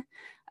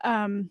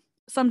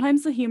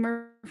 sometimes the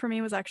humor for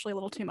me was actually a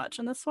little too much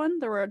in this one.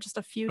 There were just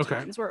a few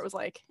times where it was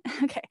like,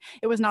 okay,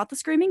 it was not the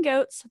screaming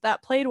goats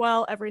that played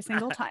well every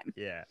single time.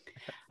 Yeah.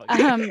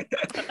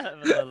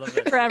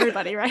 For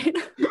everybody, right?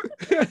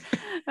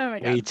 Oh my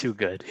god. Way too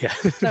good. Yeah.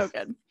 So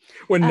good.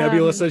 When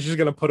Nebula says she's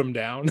gonna put him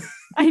down.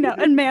 I know.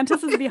 And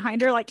Mantis is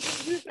behind her like,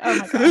 oh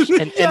my gosh.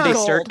 And they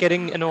start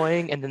getting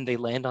annoying, and then they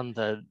land on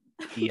the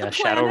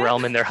Shadow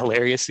Realm, and they're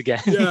hilarious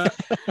again. Yeah.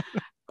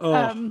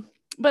 Oh.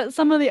 But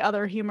some of the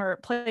other humor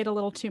played a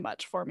little too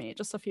much for me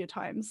just a few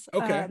times.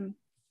 Okay.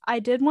 I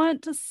did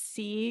want to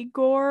see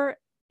Gorr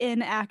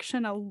in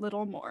action a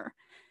little more.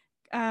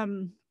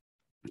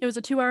 It was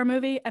a 2-hour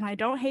movie, and I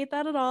don't hate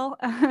that at all.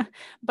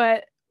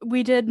 But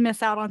we did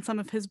miss out on some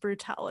of his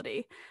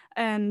brutality.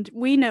 And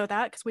we know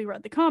that because we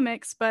read the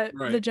comics, but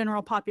the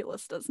general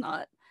populace does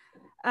not.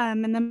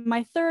 And then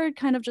my third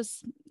kind of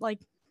just like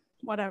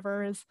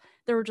whatever is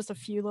there were just a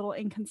few little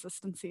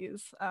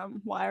inconsistencies.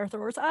 Why are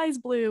Thor's eyes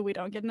blue? We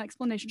don't get an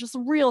explanation. Just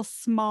real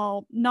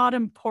small, not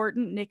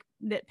important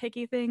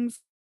nitpicky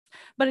things,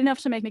 but enough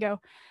to make me go,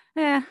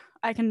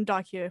 I can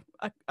dock you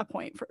a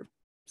point for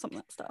some of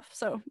that stuff.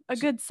 So a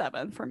good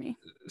 7 for me.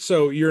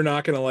 So you're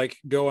not gonna like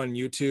go on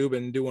YouTube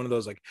and do one of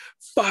those like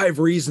 5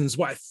 reasons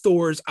why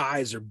Thor's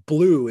eyes are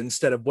blue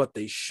instead of what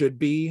they should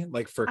be,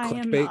 like for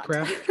clickbait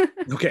crap?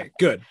 Okay,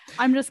 good.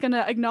 I'm just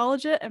gonna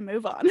acknowledge it and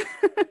move on.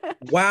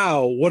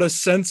 Wow, what a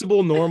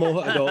sensible,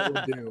 normal adult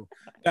would do.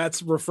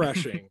 That's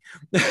refreshing.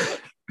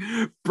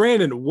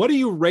 Brandon, what do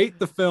you rate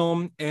the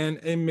film, and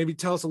maybe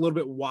tell us a little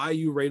bit why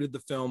you rated the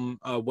film,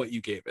 what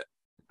you gave it?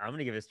 I'm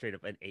gonna give it straight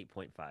up an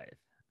 8.5.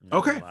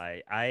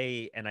 Okay.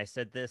 I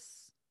said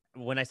this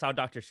when I saw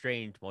Doctor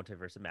Strange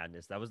Multiverse of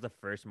Madness. That was the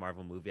first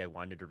Marvel movie I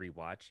wanted to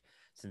rewatch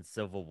since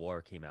Civil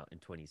War came out in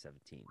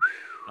 2017.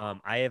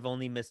 I have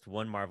only missed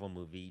 1 Marvel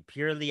movie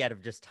purely out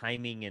of just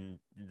timing and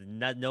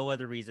no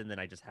other reason than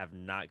I just have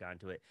not gotten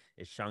to it.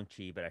 Is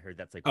Shang-Chi, but I heard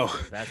that's like one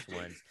of the best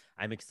ones.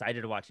 I'm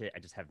excited to watch it. I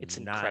just have It's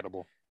not.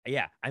 incredible.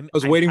 Yeah, I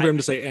was waiting for him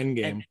to say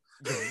Endgame.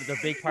 The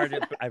big part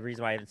of the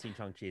reason why I haven't seen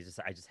Shang-Chi is just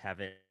I just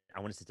haven't. I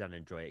want to sit down and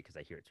enjoy it because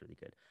I hear it's really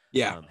good.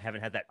 Yeah.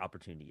 Haven't had that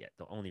opportunity yet.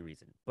 The only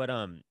reason. But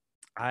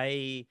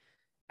I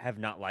have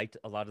not liked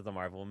a lot of the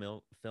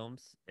Marvel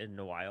films in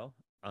a while.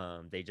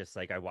 They just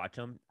like I watch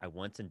them. I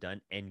once and done.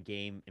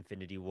 Endgame,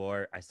 Infinity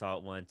War. I saw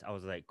it once. I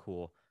was like,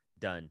 cool,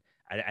 done.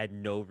 I had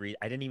no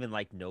I didn't even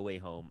like No Way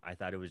Home. I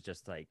thought it was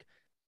just like.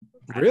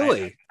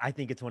 Really? I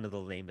think it's one of the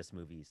lamest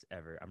movies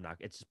ever.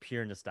 It's just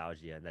pure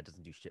nostalgia, and that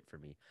doesn't do shit for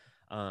me.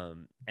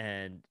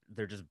 And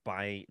they're just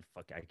buying.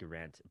 Fuck, I could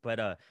rant.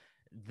 But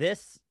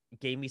this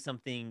gave me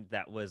something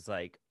that was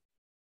like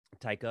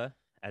Taika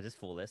at his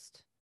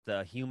fullest.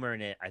 The humor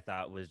in it, I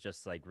thought, was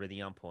just like really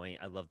on point.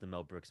 I love the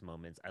Mel Brooks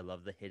moments. I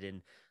love the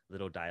hidden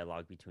little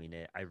dialogue between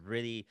it.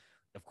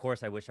 Of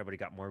course, I wish I would have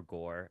got more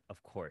gore.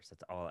 Of course,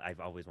 that's all I've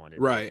always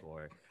wanted. Right.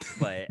 Gore.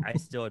 But I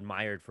still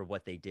admired for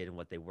what they did and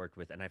what they worked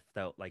with, and I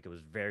felt like it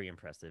was very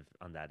impressive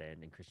on that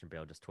end. And Christian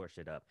Bale just tore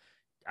shit up.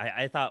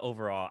 I thought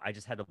overall, I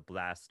just had a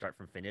blast start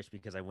from finish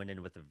because I went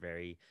in with a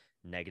very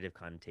negative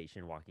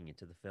connotation walking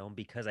into the film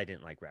because I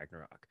didn't like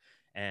Ragnarok,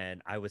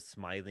 and I was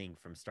smiling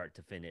from start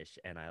to finish,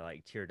 and I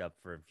like teared up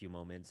for a few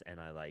moments,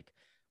 and I like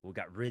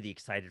got really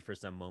excited for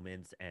some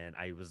moments, and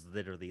I was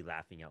literally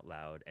laughing out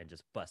loud and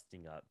just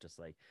busting up, just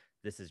like,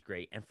 this is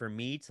great. And for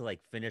me to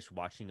like finish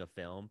watching a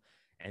film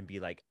and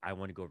be like, I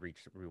want to go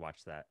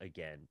rewatch that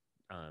again,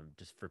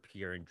 just for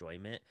pure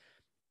enjoyment.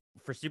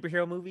 For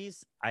superhero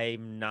movies,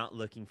 I'm not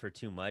looking for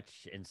too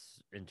much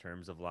in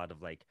terms of a lot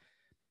of like,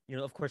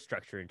 of course,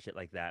 structure and shit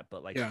like that.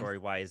 But like story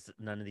wise,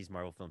 none of these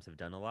Marvel films have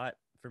done a lot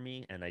for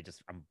me, and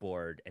I'm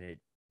bored, and it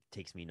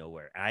takes me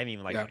nowhere. I haven't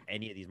even liked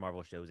any of these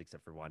Marvel shows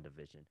except for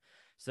WandaVision.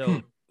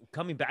 So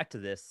coming back to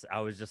this,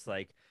 I was just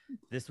like,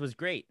 this was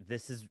great.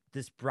 This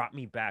brought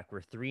me back.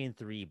 We're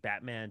 3-3.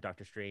 Batman,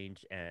 Doctor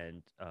Strange,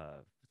 and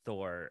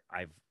Thor.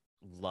 I've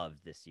loved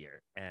this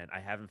year, and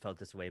I haven't felt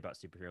this way about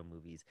superhero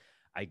movies.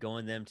 I go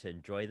in them to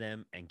enjoy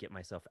them and get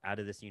myself out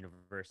of this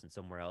universe and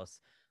somewhere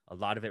else. A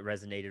lot of it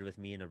resonated with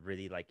me in a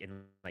really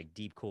in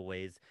deep, cool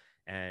ways,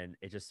 and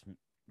it just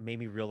made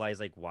me realize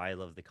like why I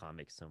love the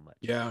comics so much.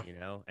 Yeah. You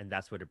know, and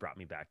that's what it brought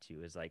me back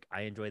to is like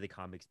I enjoy the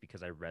comics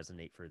because I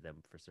resonate for them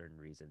for certain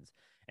reasons,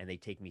 and they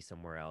take me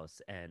somewhere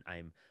else, and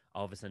I'm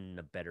all of a sudden in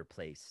a better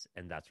place,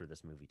 and that's where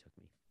this movie took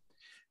me.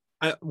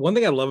 One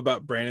thing I love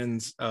about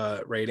Brandon's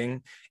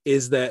rating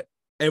is that,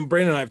 and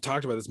Brandon and I have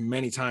talked about this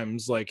many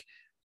times, like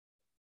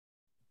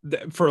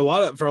for a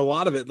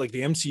lot of it, like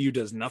the MCU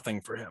does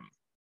nothing for him.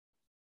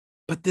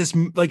 But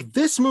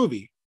this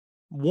movie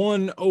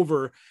won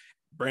over,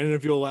 Brandon,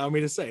 if you'll allow me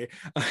to say,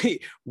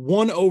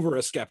 won over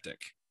a skeptic.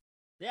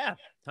 Yeah,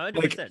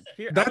 100%.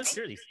 I was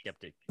purely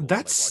skeptic.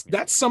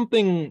 That's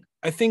something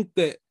I think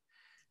that,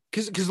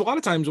 because a lot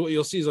of times what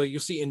you'll see is like you'll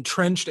see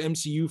entrenched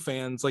MCU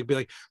fans like be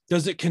like,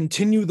 does it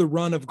continue the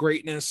run of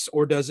greatness,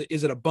 or is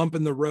it a bump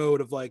in the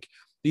road of like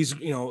these,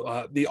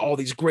 all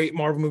these great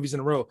Marvel movies in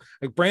a row?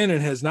 Like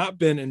Brandon has not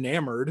been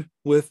enamored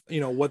with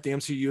what the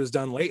MCU has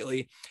done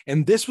lately,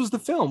 and this was the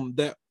film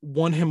that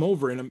won him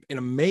over in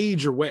a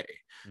major way.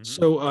 Mm-hmm.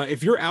 So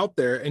if you're out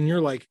there and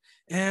you're like,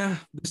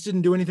 this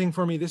didn't do anything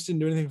for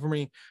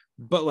me,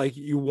 but like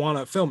you want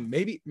a film,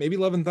 maybe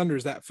Love and Thunder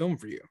is that film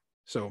for you.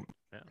 So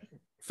yeah.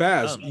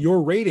 Faz,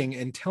 your rating,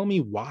 and tell me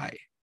why.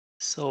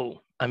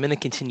 So I'm going to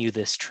continue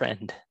this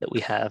trend that we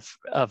have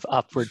of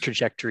upward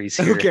trajectories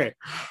here. Okay.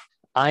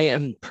 I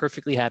am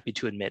perfectly happy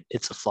to admit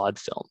it's a flawed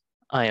film.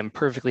 I am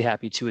perfectly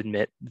happy to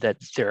admit that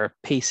there are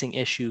pacing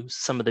issues.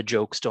 Some of the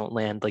jokes don't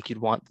land like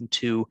you'd want them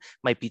to,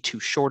 might be too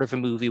short of a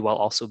movie while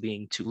also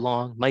being too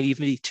long, might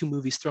even be two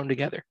movies thrown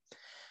together.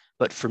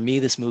 But for me,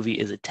 this movie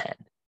is a 10.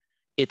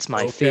 It's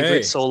my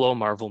favorite solo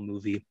Marvel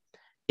movie.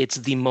 It's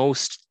the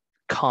most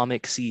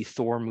comicsy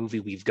Thor movie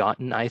we've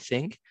gotten, I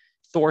think.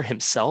 Thor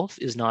himself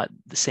is not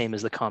the same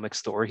as the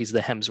comics Thor. He's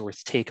the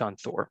Hemsworth take on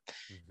Thor.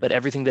 Mm-hmm. But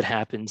everything that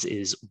happens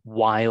is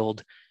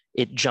wild.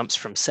 It jumps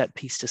from set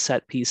piece to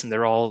set piece, and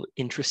they're all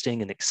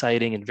interesting and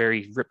exciting and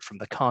very ripped from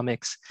the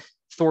comics.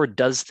 Thor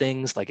does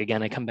things like,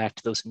 again, I come back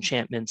to those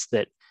enchantments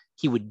that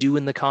he would do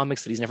in the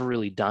comics that he's never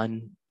really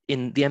done.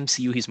 In the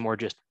MCU, he's more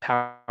just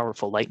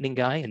powerful lightning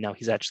guy, and now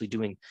he's actually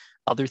doing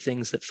other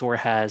things that Thor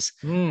has.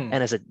 And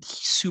as a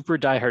super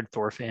diehard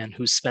Thor fan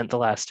who's spent the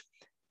last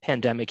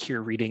pandemic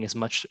here reading as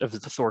much of the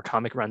Thor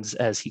comic runs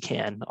as he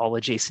can, all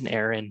of Jason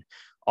Aaron,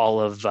 all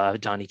of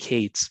Donny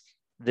Cates,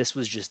 this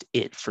was just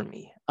it for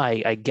me.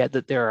 I get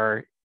that there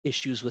are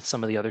issues with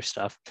some of the other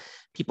stuff.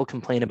 People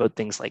complain about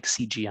things like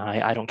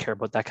CGI. I don't care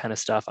about that kind of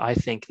stuff. I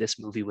think this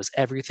movie was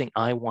everything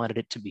I wanted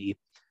it to be.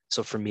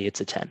 So for me,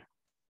 it's a 10.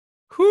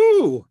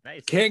 Whoo!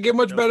 Nice. Can't get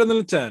much better than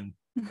a 10.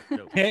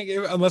 Can't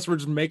give, unless we're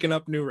just making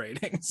up new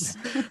ratings.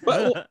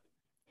 But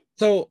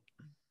so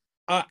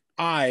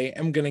I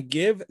am gonna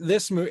give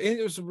this movie.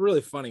 It was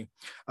really funny.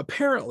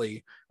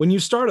 Apparently, when you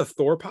start a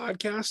Thor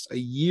podcast a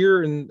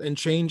year and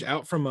change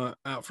out from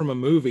a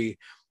movie,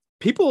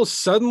 people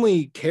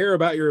suddenly care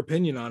about your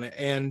opinion on it.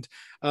 And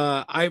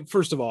I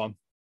first of all,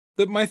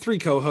 my three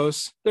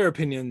co-hosts, their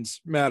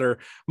opinions matter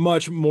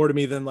much more to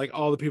me than like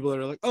all the people that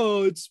are like,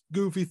 oh, it's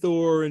goofy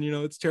Thor and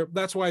it's terrible.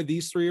 That's why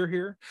these three are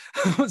here.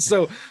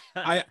 So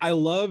I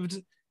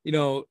loved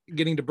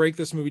getting to break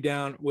this movie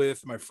down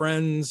with my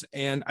friends.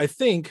 And I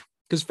think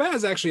because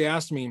Faz actually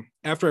asked me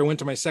after I went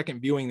to my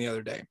second viewing the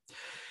other day,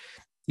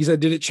 he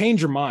said, did it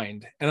change your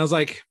mind? And I was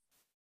like,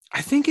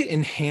 I think it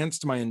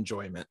enhanced my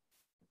enjoyment.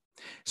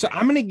 So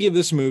I'm going to give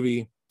this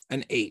movie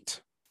an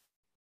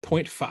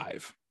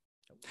 8.5.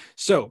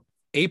 So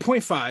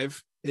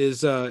 8.5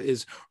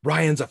 is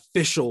Ryan's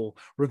official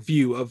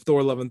review of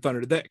Thor: Love and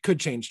Thunder. That could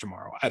change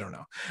tomorrow. I don't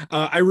know.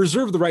 I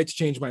reserve the right to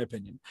change my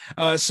opinion.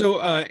 So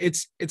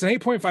it's an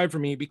 8.5 for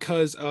me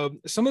because of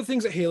some of the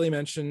things that Haley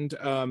mentioned.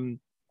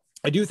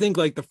 I do think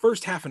like the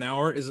first half an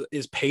hour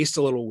is paced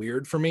a little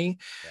weird for me.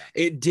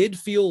 Yeah. It did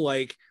feel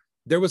like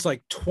there was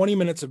like 20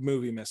 minutes of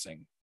movie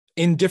missing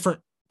in different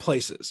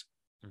places.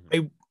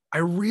 Mm-hmm. I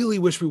really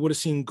wish we would have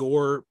seen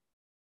Gorr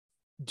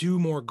do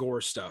more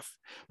Gorr stuff.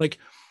 Like,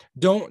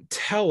 don't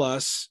tell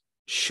us,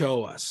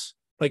 show us.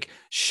 Like,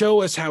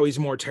 show us how he's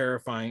more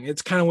terrifying.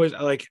 It's kind of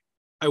like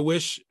I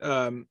wish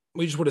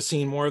we just would have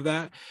seen more of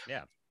that.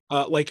 Yeah.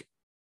 Like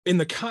in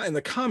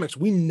the comics,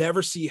 we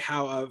never see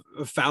how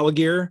a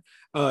Falagir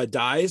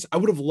dies. I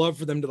would have loved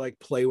for them to like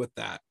play with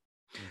that.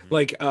 Mm-hmm.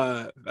 Like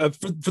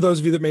for those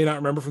of you that may not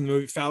remember from the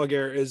movie,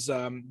 Falagir is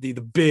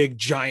the big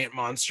giant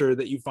monster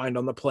that you find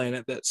on the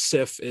planet that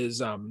Sif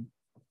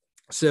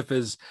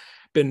has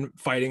been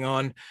fighting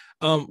on.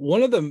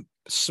 One of the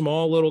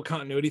small little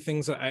continuity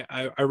things that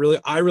I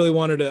really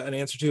wanted an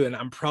answer to, and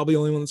I'm probably the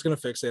only one that's going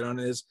to fixate on,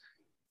 is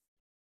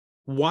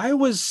why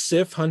was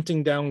Sif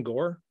hunting down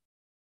Gorr?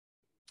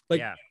 Like,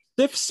 yeah.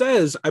 Sif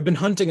says, I've been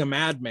hunting a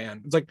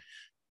madman. It's like,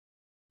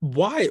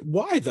 why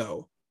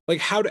though? Like,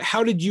 how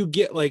did you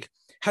get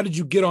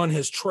on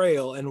his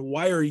trail, and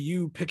why are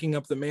you picking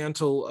up the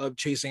mantle of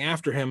chasing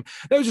after him?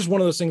 That was just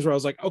one of those things where I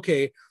was like,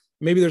 okay,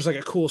 maybe there's like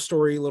a cool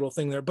story little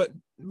thing there, but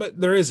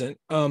there isn't.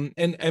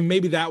 And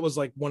maybe that was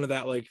like one of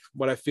that, like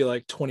what I feel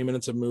like 20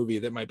 minutes of movie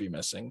that might be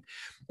missing.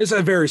 It's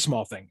a very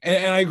small thing.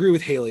 And I agree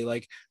with Haley.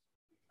 Like,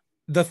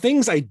 the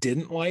things I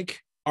didn't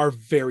like are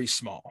very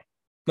small.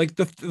 Like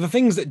the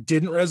things that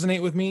didn't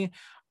resonate with me,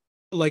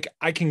 like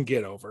I can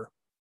get over.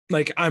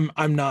 Like I'm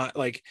not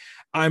like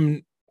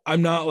I'm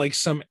not like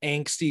some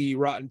angsty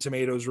Rotten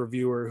Tomatoes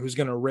reviewer who's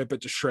going to rip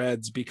it to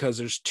shreds because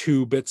there's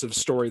 2 bits of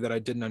story that I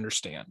didn't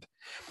understand.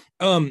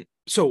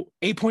 So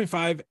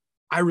 8.5,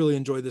 I really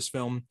enjoyed this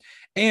film,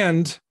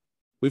 and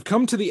we've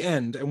come to the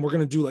end, and we're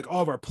going to do like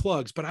all of our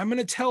plugs, but I'm going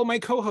to tell my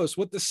co-host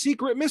what the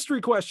secret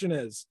mystery question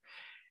is,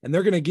 and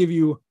they're going to give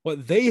you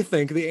what they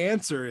think the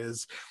answer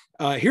is.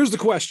 Here's the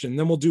question,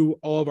 then we'll do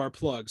all of our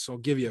plugs. So I'll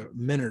give you a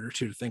minute or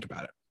 2 to think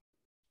about it.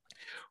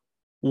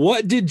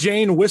 What did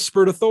Jane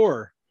whisper to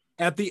Thor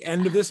at the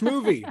end of this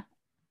movie?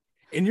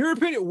 In your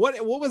opinion, what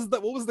was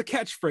the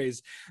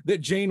catchphrase that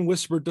Jane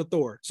whispered to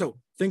Thor? So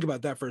think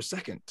about that for a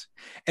second.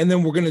 And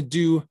then we're going to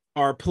do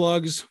our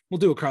plugs. We'll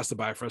do Across the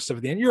Bifrost stuff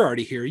at the end. You're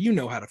already here. You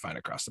know how to find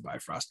Across the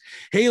Bifrost.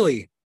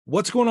 Haley,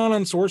 what's going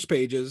on Source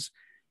Pages,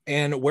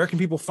 and where can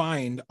people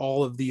find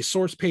all of the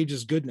Source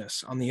Pages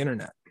goodness on the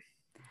internet?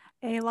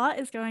 A lot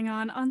is going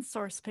on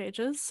Source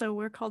Pages. So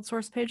we're called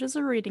Source Pages,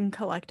 a reading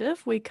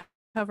collective. We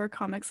cover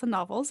comics and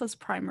novels as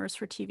primers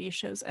for TV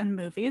shows and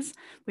movies.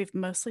 We've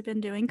mostly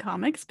been doing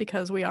comics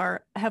because we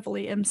are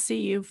heavily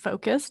MCU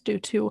focused due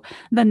to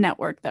the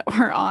network that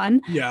we're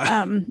on.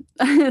 Yeah.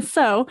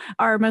 So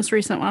our most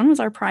recent one was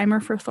our primer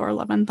for Thor: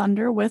 Love and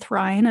Thunder with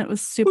Ryan. It was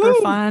super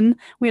fun.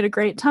 We had a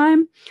great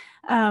time.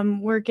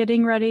 We're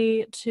getting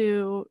ready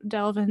to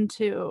delve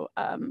into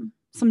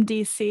some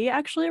DC.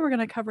 Actually, we're going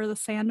to cover the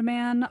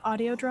Sandman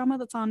audio drama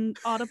that's on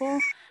Audible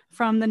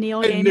from the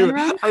Neil Gaiman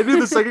run. I knew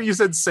the second you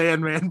said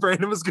Sandman,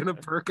 Brandon was going to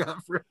perk up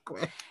real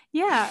quick.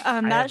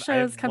 Yeah, that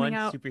show is coming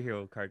out.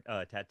 Superhero card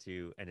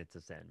tattoo, and it's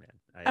a Sandman.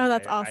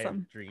 That's awesome. I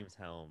have Dream's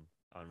helm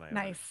on my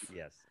nice. Arm.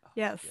 Yes.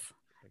 Yes.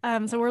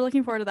 So we're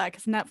looking forward to that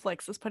because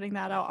Netflix is putting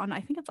that out on, I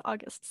think it's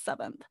August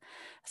 7th.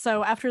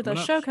 So after the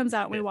show comes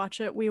out and we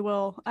watch it, we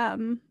will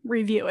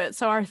review it.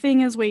 So our thing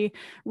is we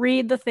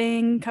read the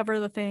thing, cover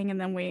the thing, and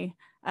then we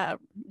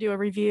do a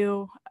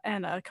review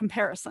and a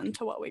comparison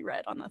to what we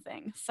read on the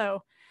thing.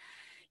 So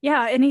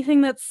yeah,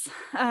 anything that's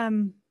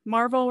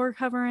Marvel we're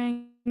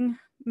covering.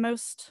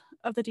 Most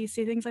of the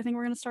DC things I think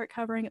we're going to start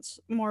covering. It's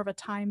more of a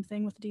time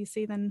thing with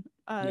DC than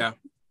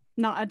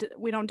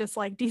we don't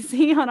dislike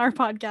DC on our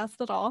podcast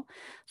at all.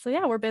 So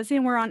yeah, we're busy,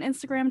 and we're on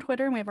Instagram,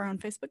 Twitter, and we have our own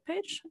Facebook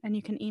page, and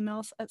you can email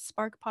us at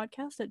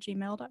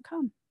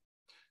sparkpodcast@gmail.com.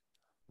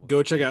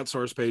 Go check out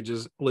Source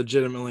Pages.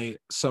 Legitimately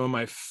some of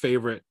my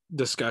favorite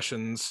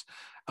discussions.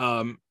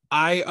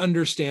 I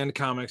understand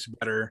comics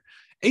better,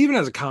 even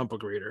as a comic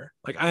book reader.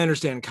 Like I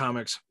understand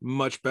comics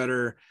much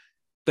better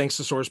thanks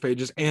to Source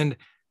Pages. And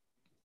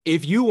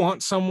if you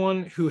want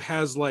someone who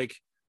has like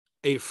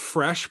a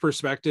fresh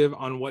perspective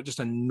on what just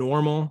a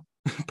normal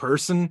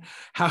person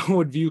how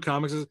would view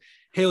comics is,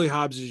 Haley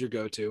Hobbs is your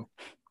go-to.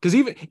 Because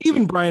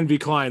even Brian V.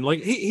 Klein,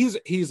 like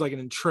he's like an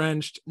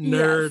entrenched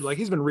nerd. Yes. Like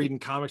he's been reading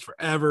comics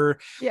forever.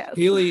 Yes.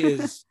 Haley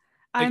is.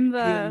 I'm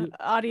the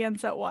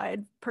audience at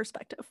wide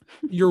perspective.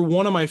 You're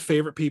one of my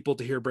favorite people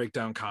to hear break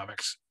down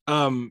comics.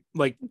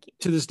 Like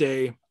to this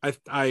day,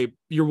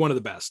 you're one of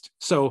the best.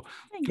 So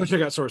go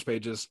check out Source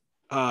Pages.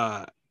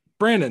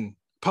 Brandon,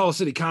 Apollo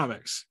City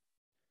Comics.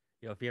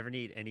 Yo, if you ever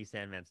need any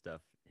Sandman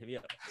stuff, hit me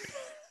up.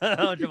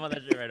 I'll jump on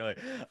that shit right away.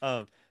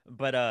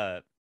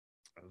 But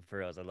for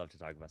reals, I love to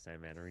talk about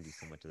Sandman. I read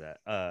so much of that.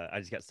 I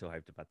just got so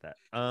hyped about that.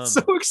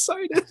 So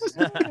excited.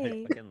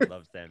 I fucking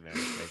love Sandman.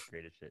 It's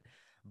great shit.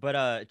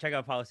 But check out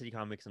Apollo City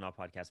Comics on all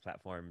podcast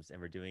platforms,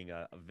 and we're doing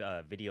a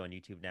video on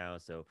YouTube now.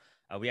 So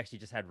we actually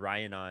just had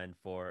Ryan on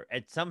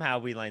and somehow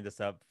we lined this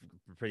up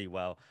pretty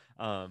well.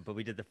 But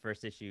we did the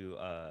first issue,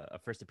 a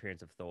first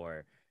appearance of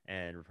Thor.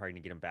 And we're probably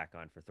gonna get him back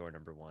on for Thor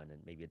 #1 and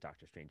maybe a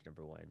Doctor Strange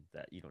 #1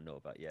 that you don't know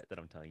about yet. That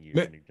I'm telling you.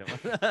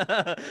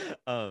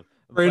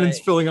 Brandon's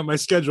filling up my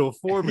schedule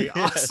for me.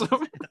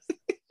 Awesome.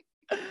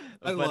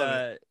 I love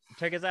it.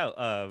 Check us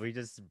out. We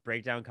just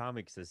break down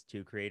comics as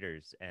 2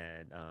 creators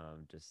and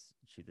just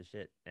shoot the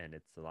shit, and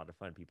it's a lot of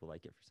fun. People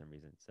like it for some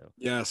reason. So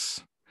yes.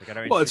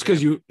 Well, it's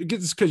because you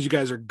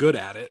guys are good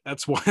at it.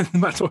 That's why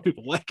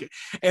people like it,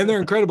 and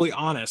they're incredibly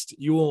honest.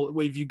 You will,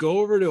 if you go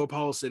over to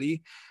Apollo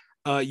City.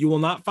 You will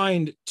not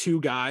find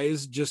 2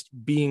 guys just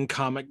being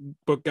comic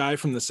book guy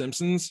from The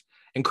Simpsons,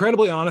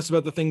 incredibly honest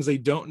about the things they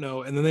don't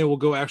know, and then they will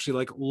go actually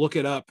like look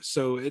it up.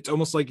 So it's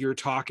almost like you're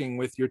talking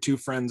with your 2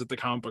 friends at the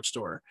comic book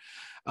store.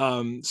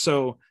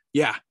 So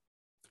yeah,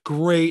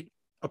 great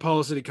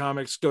Apollo City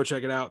Comics. Go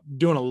check it out.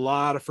 Doing a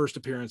lot of first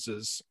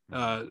appearances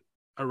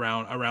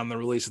around the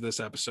release of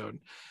this episode.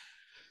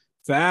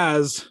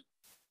 Faz,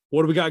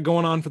 what do we got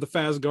going on for the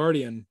Faz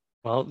Guardian?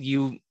 Well,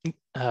 you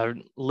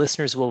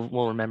listeners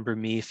will remember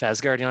me,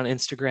 Faz Guardian on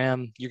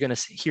Instagram. You're going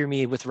to hear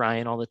me with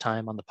Ryan all the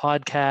time on the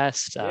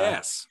podcast.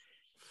 Yes.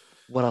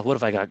 What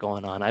have I got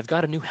going on? I've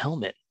got a new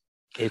helmet.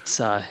 It's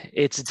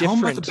different. Tell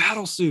them about the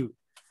battle suit.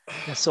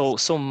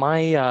 So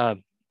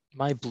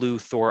my blue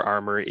Thor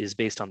armor is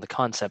based on the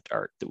concept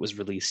art that was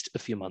released a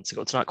few months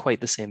ago. It's not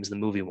quite the same as the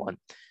movie one.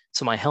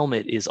 So my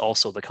helmet is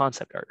also the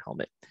concept art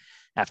helmet.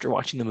 after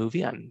watching the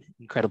movie, I'm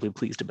incredibly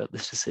pleased about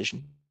this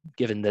decision,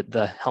 given that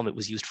the helmet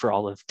was used for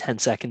all of 10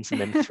 seconds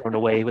and then thrown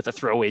away with a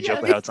throwaway joke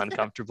about how it's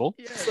uncomfortable.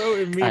 So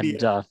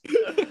immediate.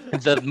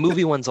 And the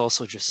movie one's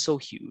also just so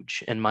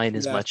huge, and mine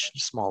is much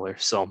smaller.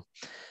 So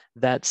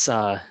that's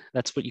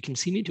what you can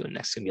see me doing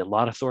next. It's gonna be a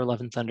lot of Thor: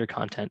 Love and Thunder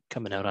content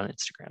coming out on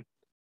Instagram.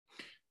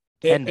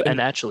 And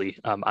actually,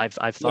 I've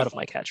thought of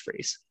my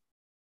catchphrase.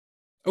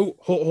 Oh,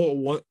 hold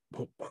one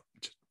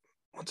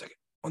second.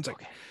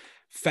 Okay.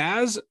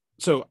 Faz.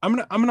 So I'm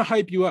gonna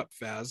hype you up,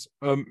 Faz.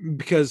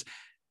 Because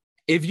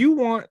if you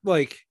want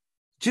like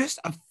just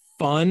a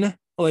fun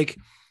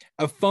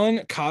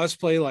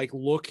cosplay, like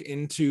look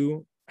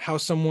into how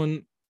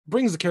someone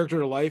brings the character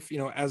to life,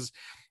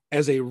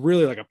 as a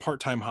really like a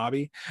part-time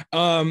hobby.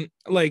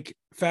 Like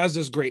Faz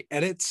does great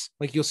edits.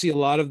 Like you'll see a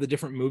lot of the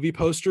different movie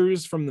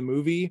posters from the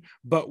movie,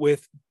 but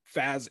with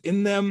Faz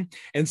in them.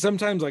 And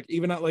sometimes like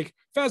even not like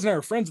Faz and I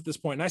are friends at this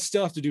point, and I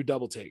still have to do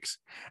double takes.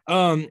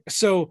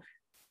 So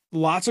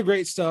lots of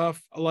great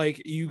stuff.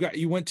 Like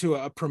you went to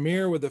a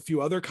premiere with a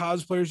few other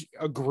cosplayers,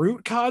 a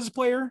Groot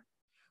cosplayer.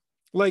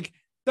 Like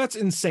that's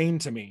insane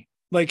to me.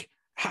 Like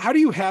how do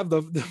you have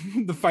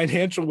the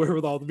financial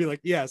wherewithal to be like,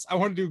 yes, I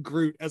want to do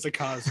Groot as a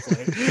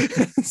cosplay?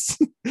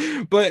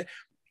 But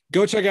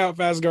go check out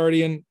Faz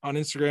Guardian on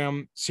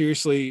Instagram.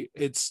 Seriously,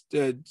 it's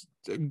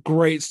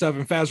great stuff,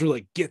 and Faz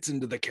really gets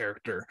into the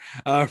character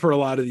for a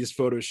lot of these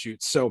photo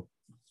shoots. So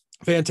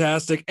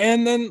fantastic.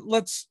 And then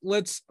let's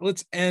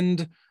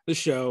end the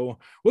show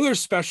with our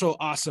special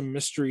awesome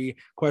mystery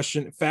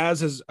question.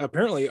 Faz has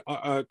apparently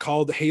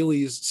called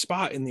Haley's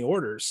spot in the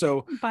order,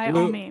 so by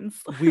all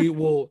means we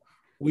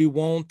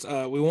won't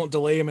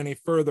delay him any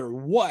further.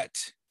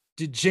 What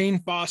did Jane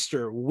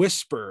Foster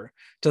whisper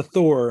to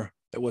Thor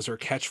that was her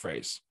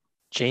catchphrase?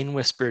 Jane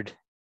whispered,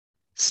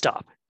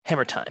 "Stop,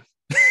 hammer time."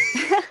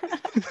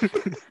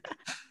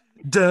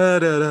 Da,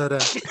 da, da, da,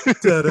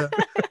 da, da.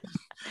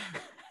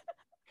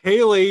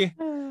 Haley,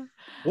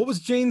 what was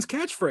Jane's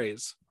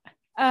catchphrase?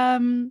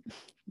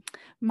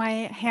 My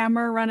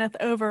hammer runneth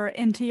over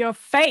into your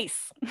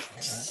face.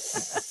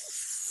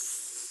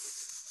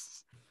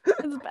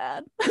 It's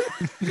bad.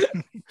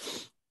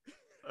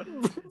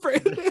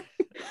 Brandon.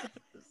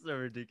 So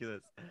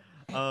ridiculous.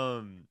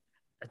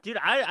 Dude,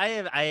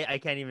 I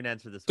can't even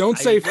answer this. Don't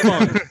say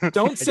fun.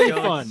 Don't say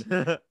fun.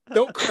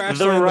 Don't crash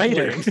the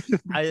writer.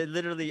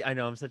 I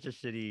know I'm such a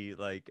shitty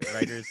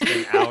writers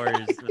spend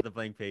hours with a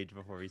blank page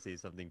before we say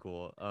something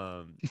cool.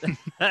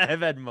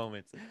 I've had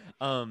moments.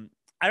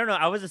 I don't know.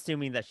 I was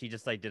assuming that she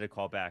just did a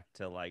callback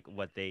to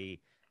what they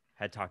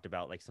had talked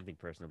about, something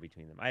personal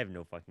between them. I have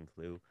no fucking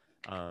clue.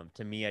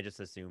 To me, I just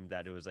assumed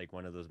that it was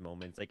one of those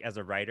moments, as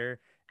a writer,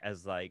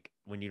 as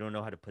when you don't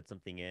know how to put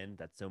something in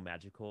that's so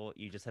magical,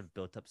 you just have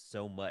built up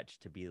so much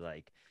to be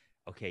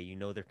okay,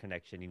 their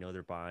connection,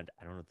 their bond.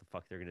 I don't know what the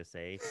fuck they're gonna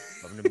say,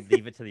 but I'm gonna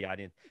leave it to the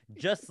audience.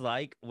 Just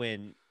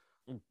when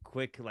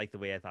the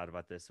way I thought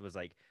about this was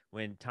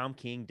when Tom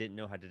King didn't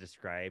know how to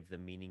describe the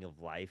meaning of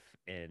life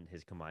in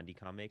his Kamandi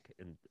comic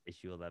in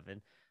issue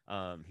 11.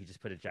 He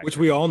just put a Jack, which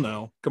we all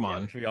know. Come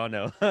on, which we all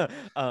know.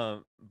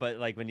 But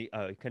when he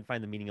couldn't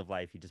find the meaning of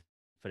life, he just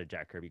put a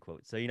Jack Kirby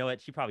quote. So you know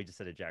what? She probably just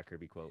said a Jack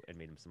Kirby quote and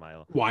made him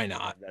smile. Why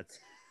not?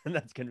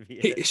 That's gonna be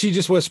it. She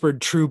just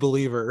whispered "true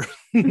believer."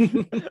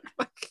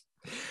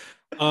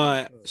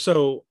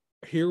 So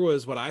here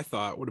was what I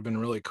thought would have been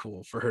really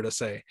cool for her to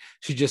say.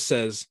 She just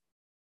says,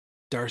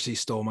 "Darcy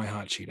stole my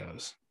hot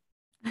Cheetos,"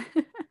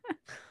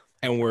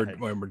 and we're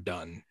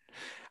done.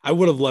 I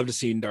would have loved to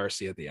see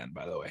Darcy at the end,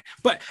 by the way.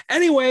 But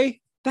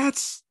anyway,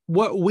 that's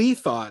what we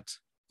thought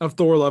of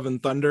Thor: Love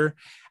and Thunder.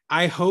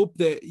 I hope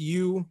that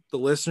you, the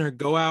listener,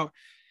 go out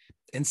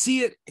and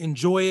see it,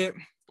 enjoy it.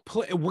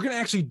 We're going to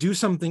actually do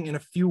something in a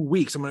few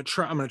weeks. I'm going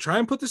to try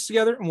and put this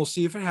together, and we'll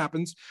see if it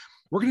happens.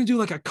 We're going to do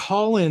a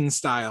call-in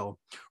style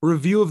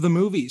review of the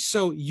movie.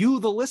 So you,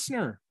 the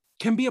listener,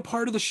 can be a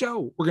part of the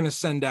show. We're going to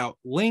send out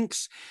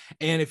links.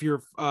 And if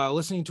you're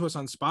listening to us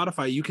on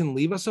Spotify, you can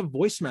leave us a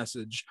voice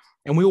message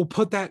and we will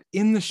put that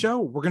in the show.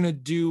 We're going to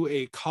do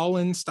a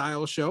call-in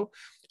style show.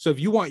 So if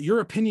you want your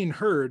opinion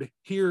heard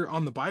here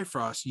on the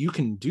Bifrost, you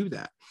can do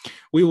that.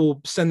 We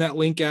will send that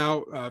link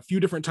out a few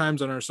different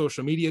times on our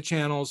social media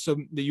channels so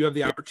that you have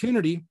the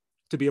opportunity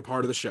to be a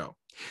part of the show.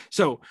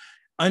 So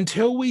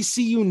until we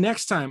see you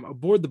next time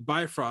aboard the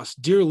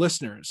Bifrost, dear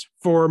listeners,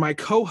 for my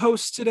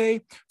co-hosts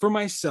today, for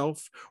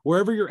myself,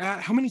 wherever you're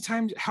at,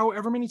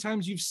 however many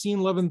times you've seen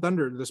Love and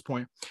Thunder to this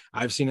point,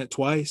 I've seen it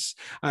twice.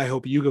 I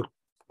hope you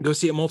go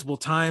see it multiple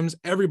times.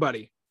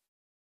 Everybody,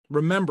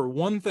 remember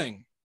one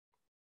thing: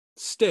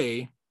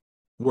 stay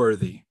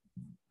worthy.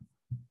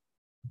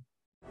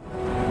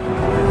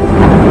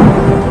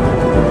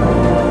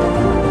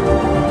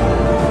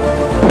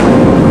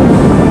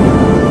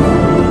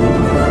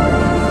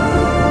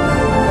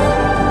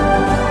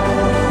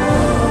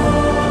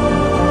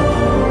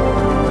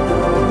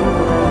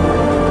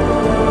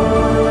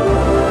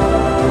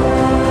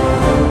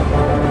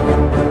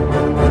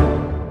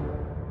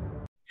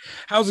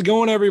 How's it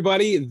going,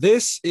 everybody?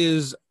 This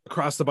is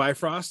Across the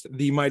Bifrost,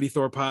 the Mighty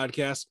Thor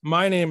podcast.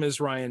 My name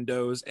is Ryan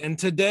Doze, and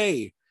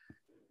today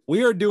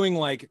we are doing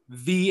like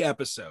the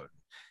episode,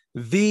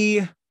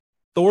 the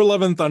Thor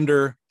Love and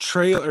Thunder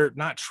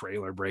not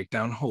trailer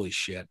breakdown. Holy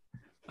shit.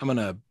 I'm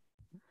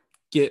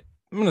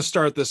gonna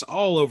start this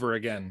all over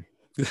again.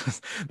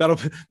 That'll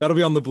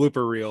be on the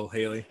blooper reel,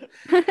 Haley.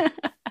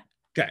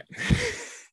 Okay.